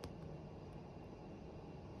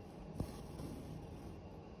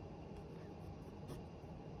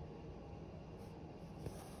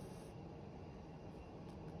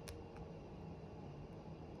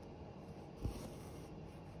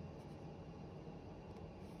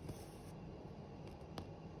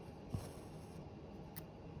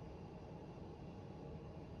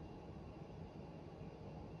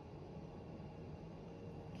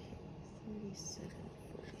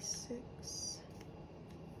 Good.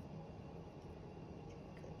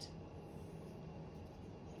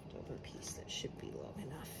 Leftover piece that should be long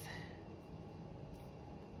enough.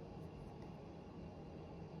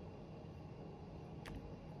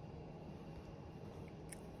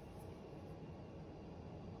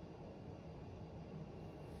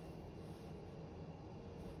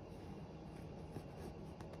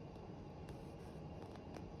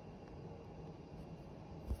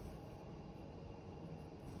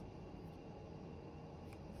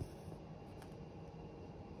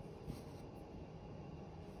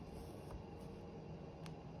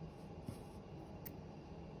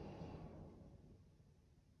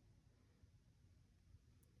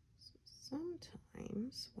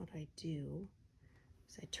 Sometimes what I do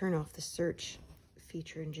is I turn off the search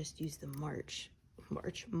feature and just use the mark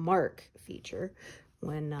feature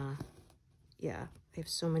when, yeah, I have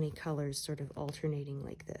so many colors sort of alternating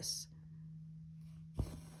like this.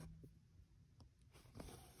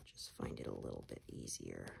 Just find it a little bit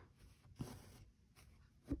easier.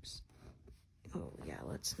 Oops. Oh yeah,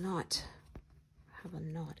 let's not have a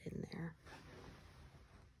knot in there.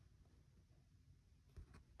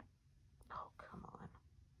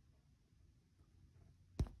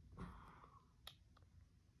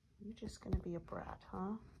 You're just gonna be a brat,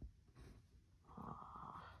 huh?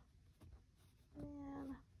 Aw,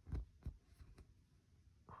 man.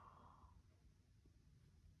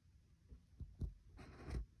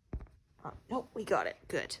 Oh, nope, we got it.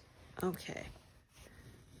 Good. Okay.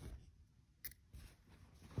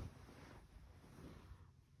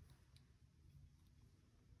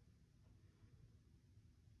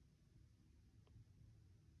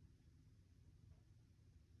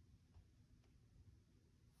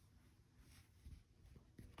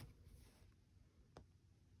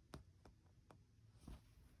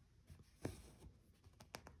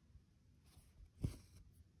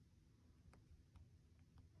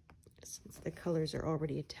 Since the colors are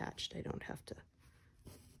already attached, I don't have to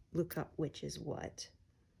look up which is what.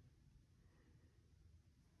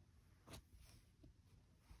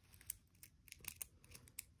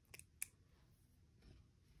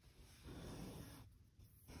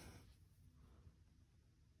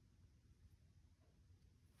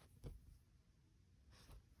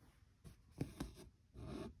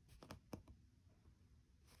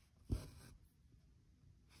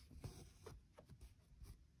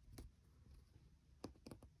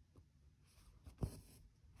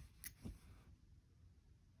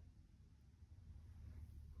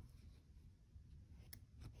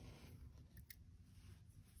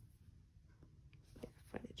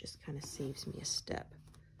 It just kind of saves me a step.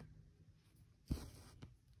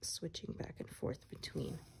 Switching back and forth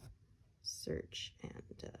between search and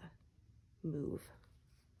move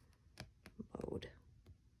mode.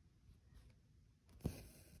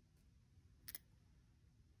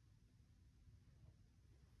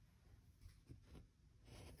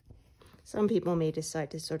 Some people may decide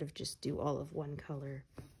to sort of just do all of one color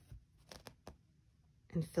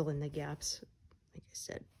and fill in the gaps. Like I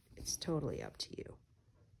said, it's totally up to you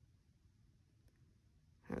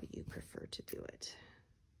how you prefer to do it.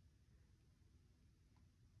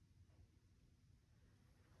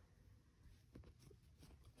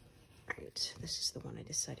 All right, this is the one I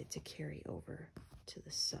decided to carry over to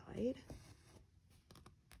the side.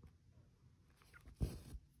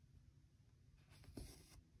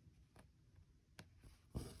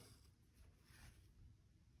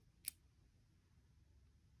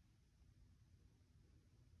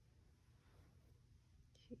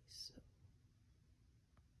 Okay, so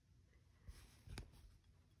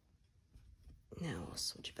now I'll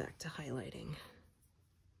switch back to highlighting.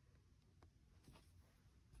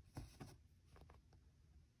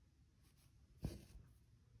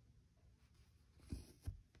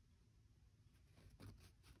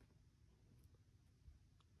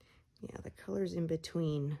 Yeah, the colors in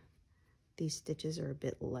between these stitches are a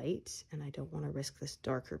bit light, and I don't want to risk this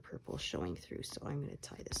darker purple showing through, so I'm going to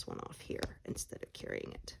tie this one off here instead of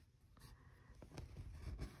carrying it.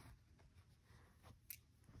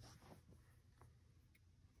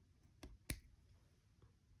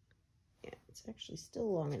 Yeah, it's actually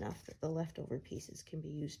still long enough that the leftover pieces can be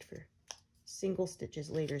used for single stitches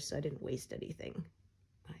later, so I didn't waste anything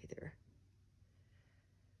either.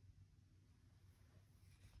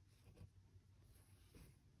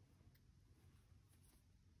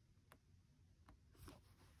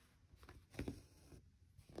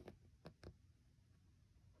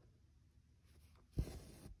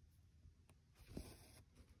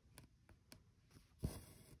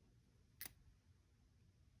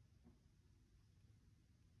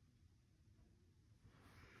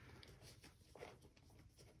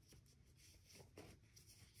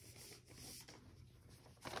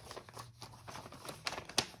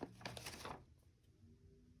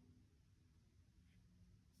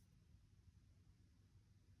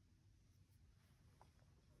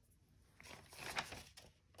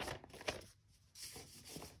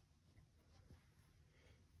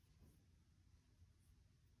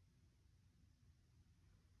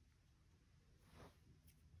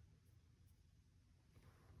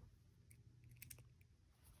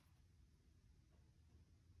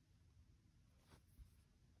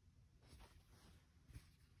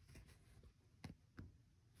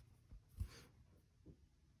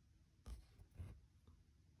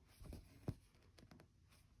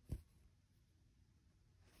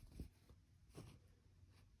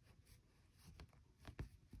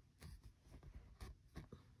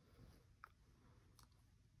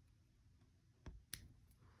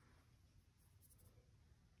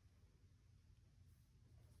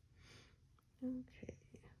 Okay,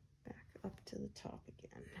 back up to the top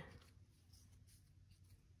again.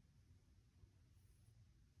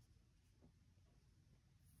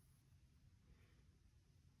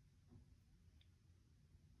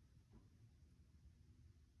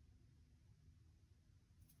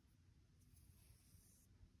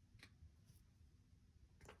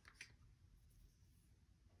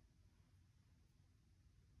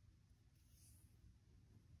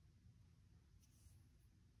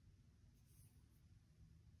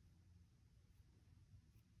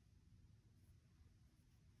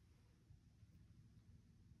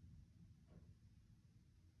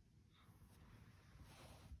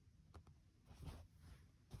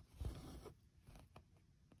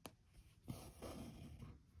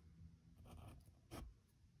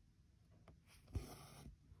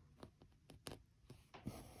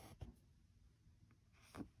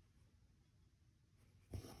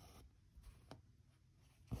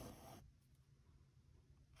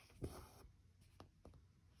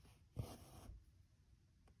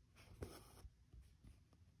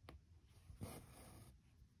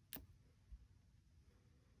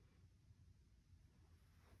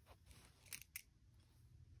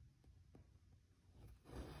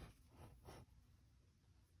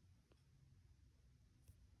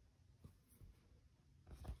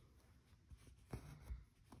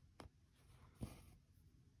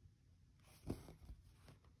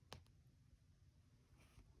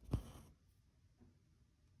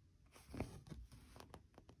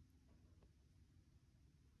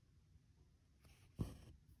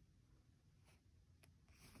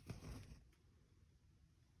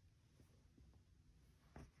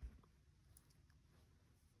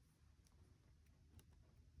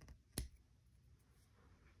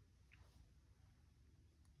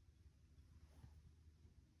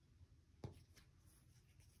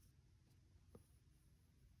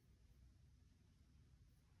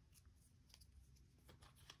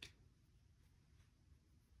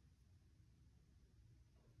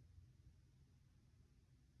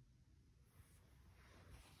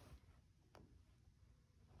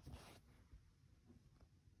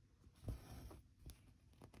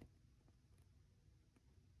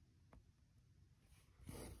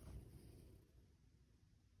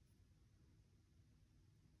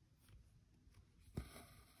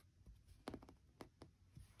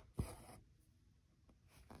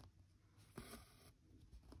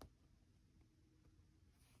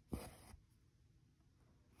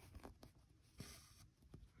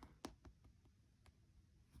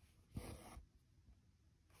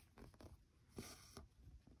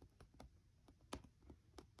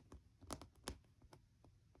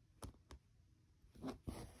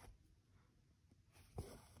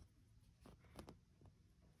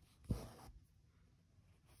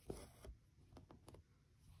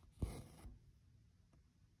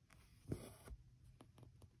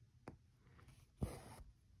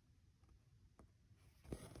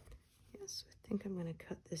 think I'm going to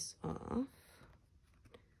cut this off.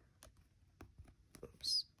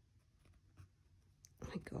 Oops. Oh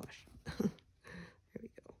my gosh. There we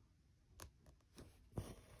go.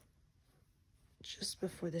 Just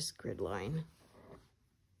before this grid line.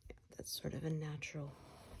 Yeah, that's sort of a natural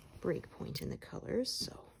break point in the colors,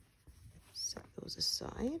 so set those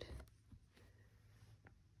aside.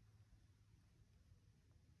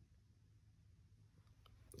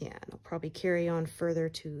 Yeah, and I'll probably carry on further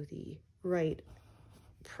to the right,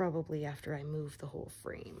 probably after I move the whole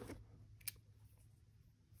frame.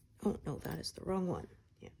 Oh, no, that is the wrong one.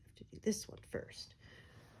 Yeah, I have to do this one first.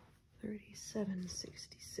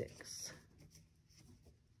 3766.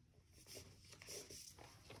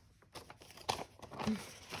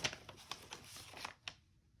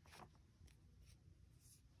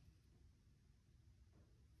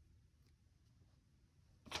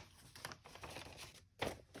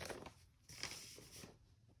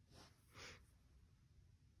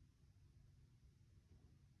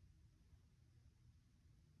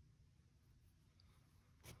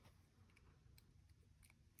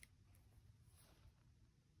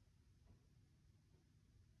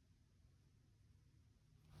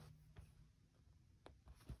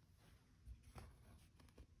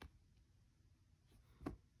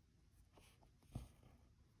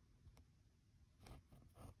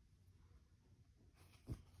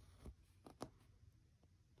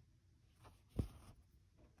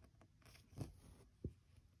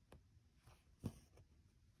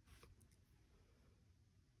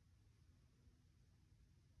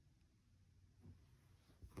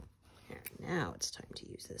 Now it's time to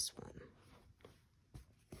use this one.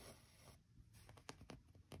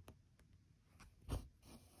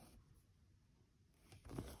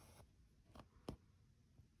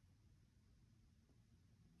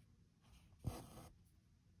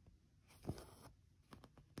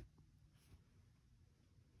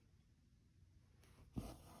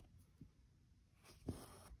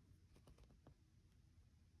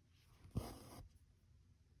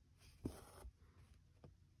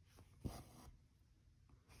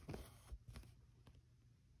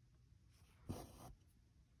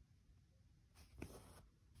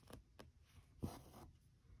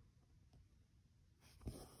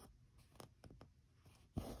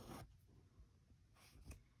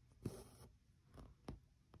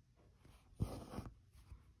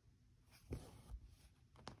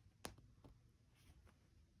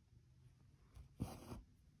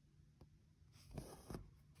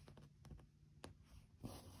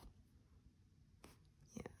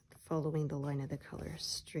 Following the line of the color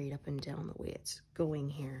straight up and down the way it's going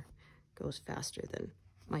here goes faster than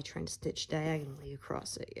my trying to stitch diagonally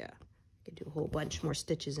across it. Yeah, I could do a whole bunch more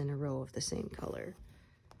stitches in a row of the same color.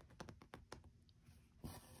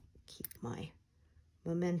 Keep my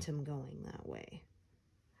momentum going that way.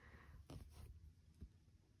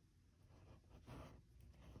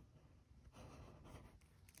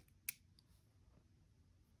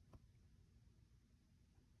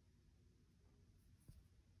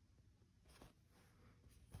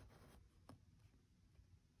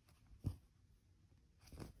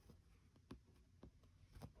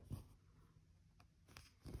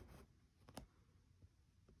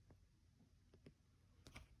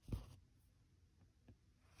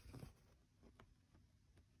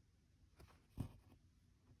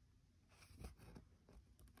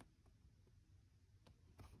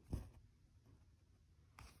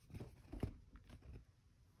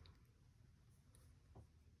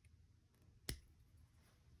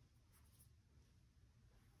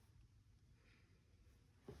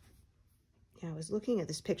 Yeah, I was looking at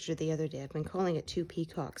this picture the other day. I've been calling it two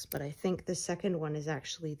peacocks, but I think the second one is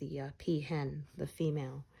actually the peahen, the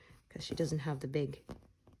female, because she doesn't have the big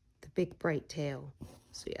bright tail.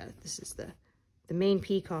 So yeah, this is the main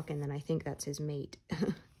peacock, and then I think that's his mate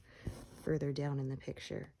further down in the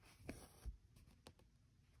picture.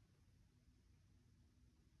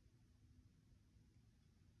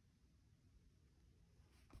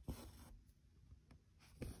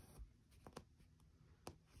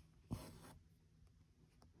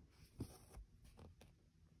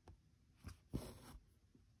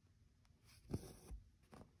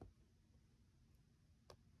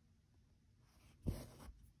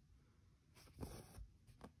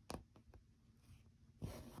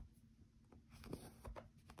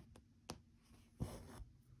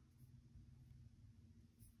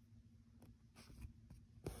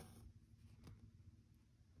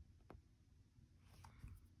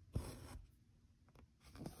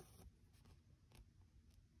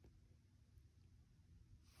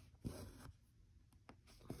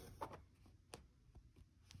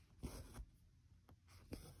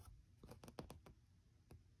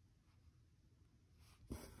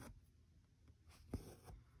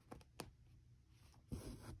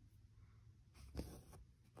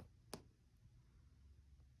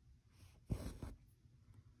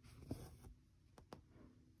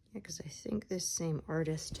 because I think this same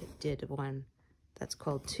artist did one that's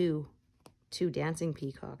called two dancing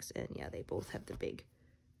peacocks, and yeah, they both have the big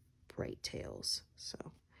bright tails. So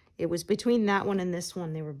it was between that one and this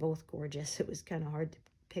one. They were both gorgeous. It was kind of hard to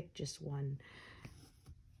pick just one.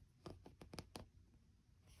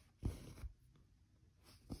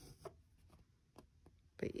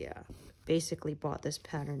 But yeah, basically bought this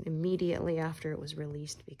pattern immediately after it was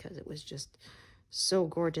released because it was just so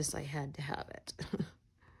gorgeous I had to have it.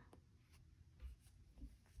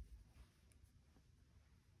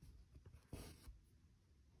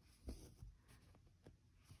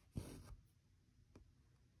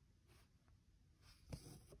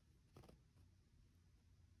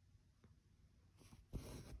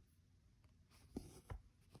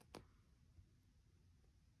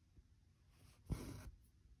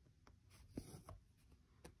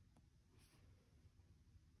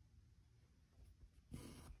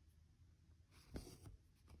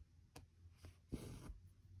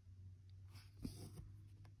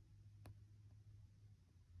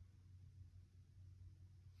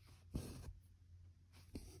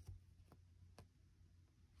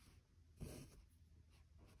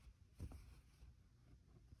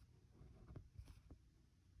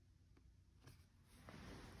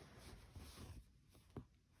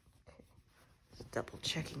 Double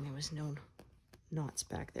checking there was no knots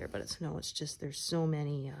back there, but it's just there's so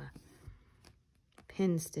many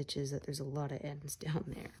pin stitches that there's a lot of ends down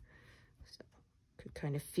there, so could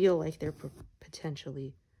kind of feel like they're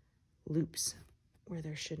potentially loops where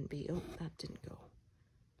there shouldn't be. Oh, that didn't go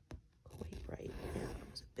quite right. Yeah,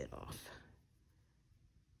 it was a bit off.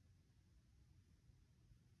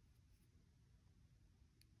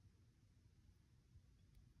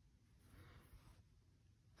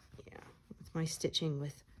 My stitching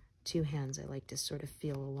with two hands, I like to sort of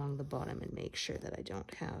feel along the bottom and make sure that I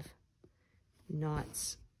don't have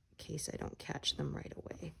knots in case I don't catch them right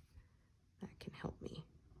away. That can help me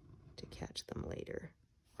to catch them later,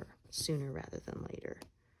 or sooner rather than later.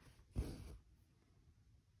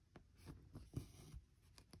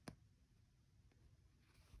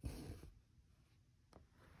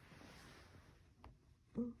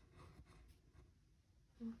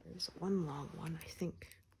 There's one long one, I think.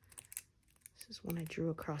 This is one I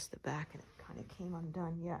drew across the back and it kind of came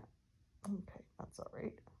undone. Yeah. Okay, that's all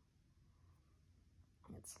right.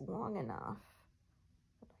 It's long enough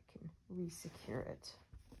that I can re-secure it.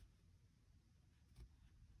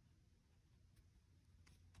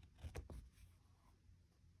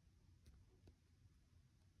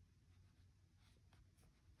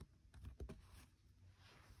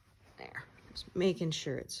 There. Just making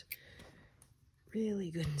sure it's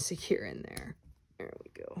really good and secure in there. There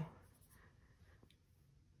we go.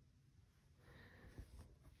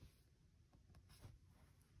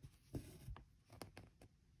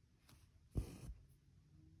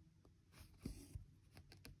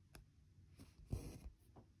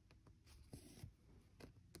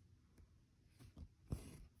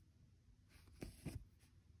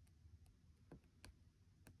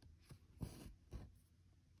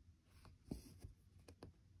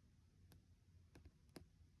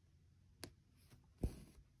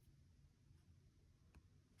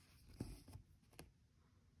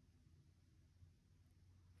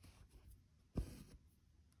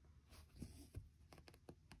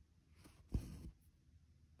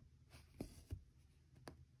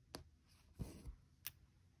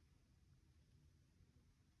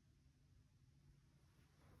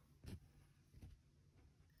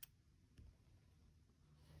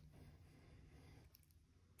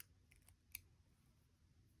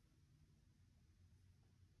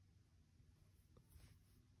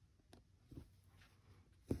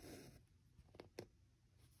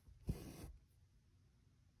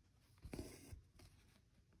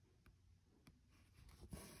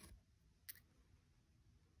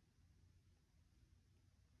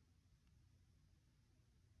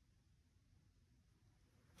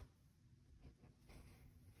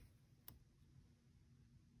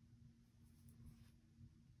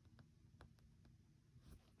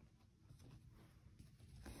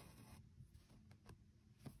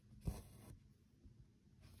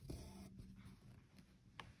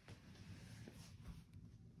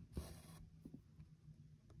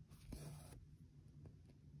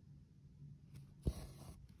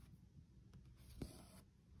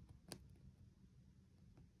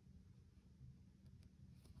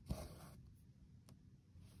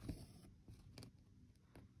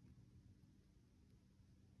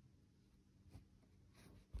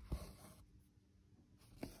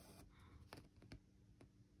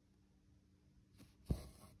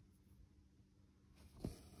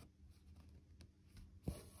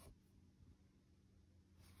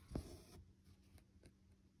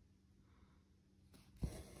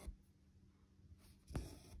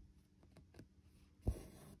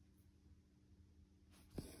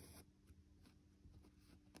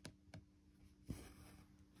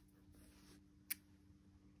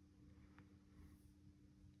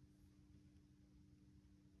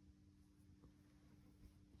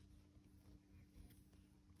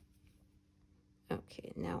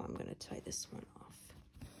 Okay, now I'm going to tie this one off.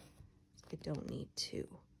 I don't need two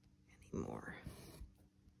anymore.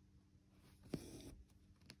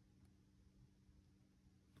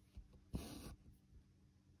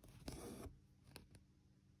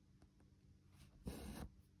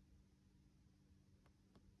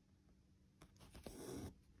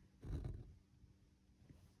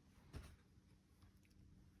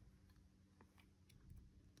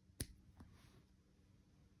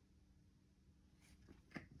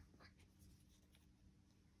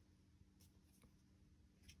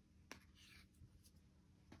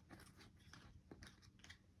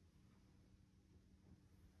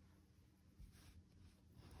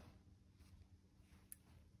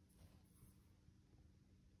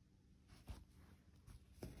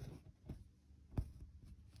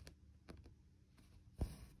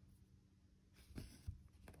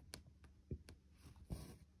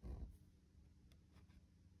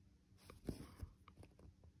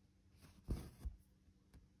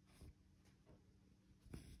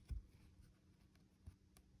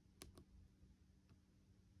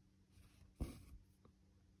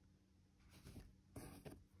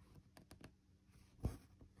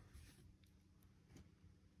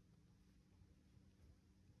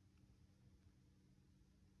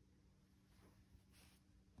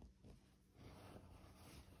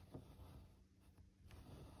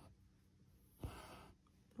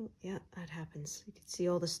 Oh, yeah, that happens. You can see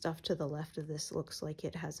all the stuff to the left of this looks like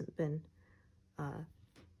it hasn't been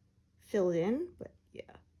filled in, but yeah,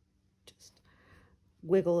 just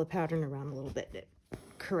wiggle the pattern around a little bit. It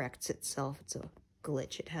corrects itself. It's a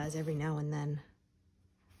glitch it has every now and then.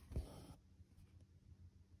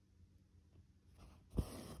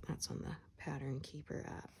 That's on the Pattern Keeper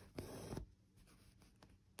app,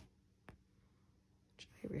 which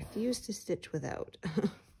I refuse to stitch without.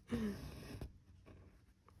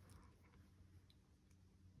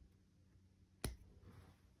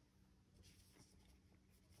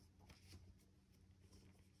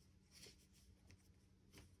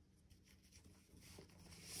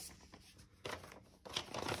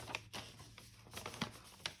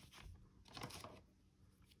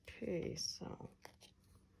 Okay, so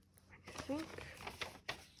I think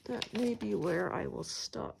that may be where I will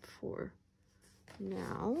stop for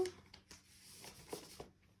now.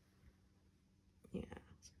 Yeah,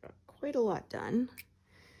 it's got quite a lot done.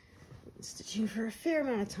 Been stitching for a fair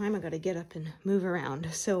amount of time. I got to get up and move around.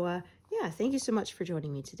 So yeah, thank you so much for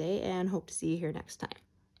joining me today, and hope to see you here next time.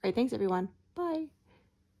 All right, thanks everyone. Bye.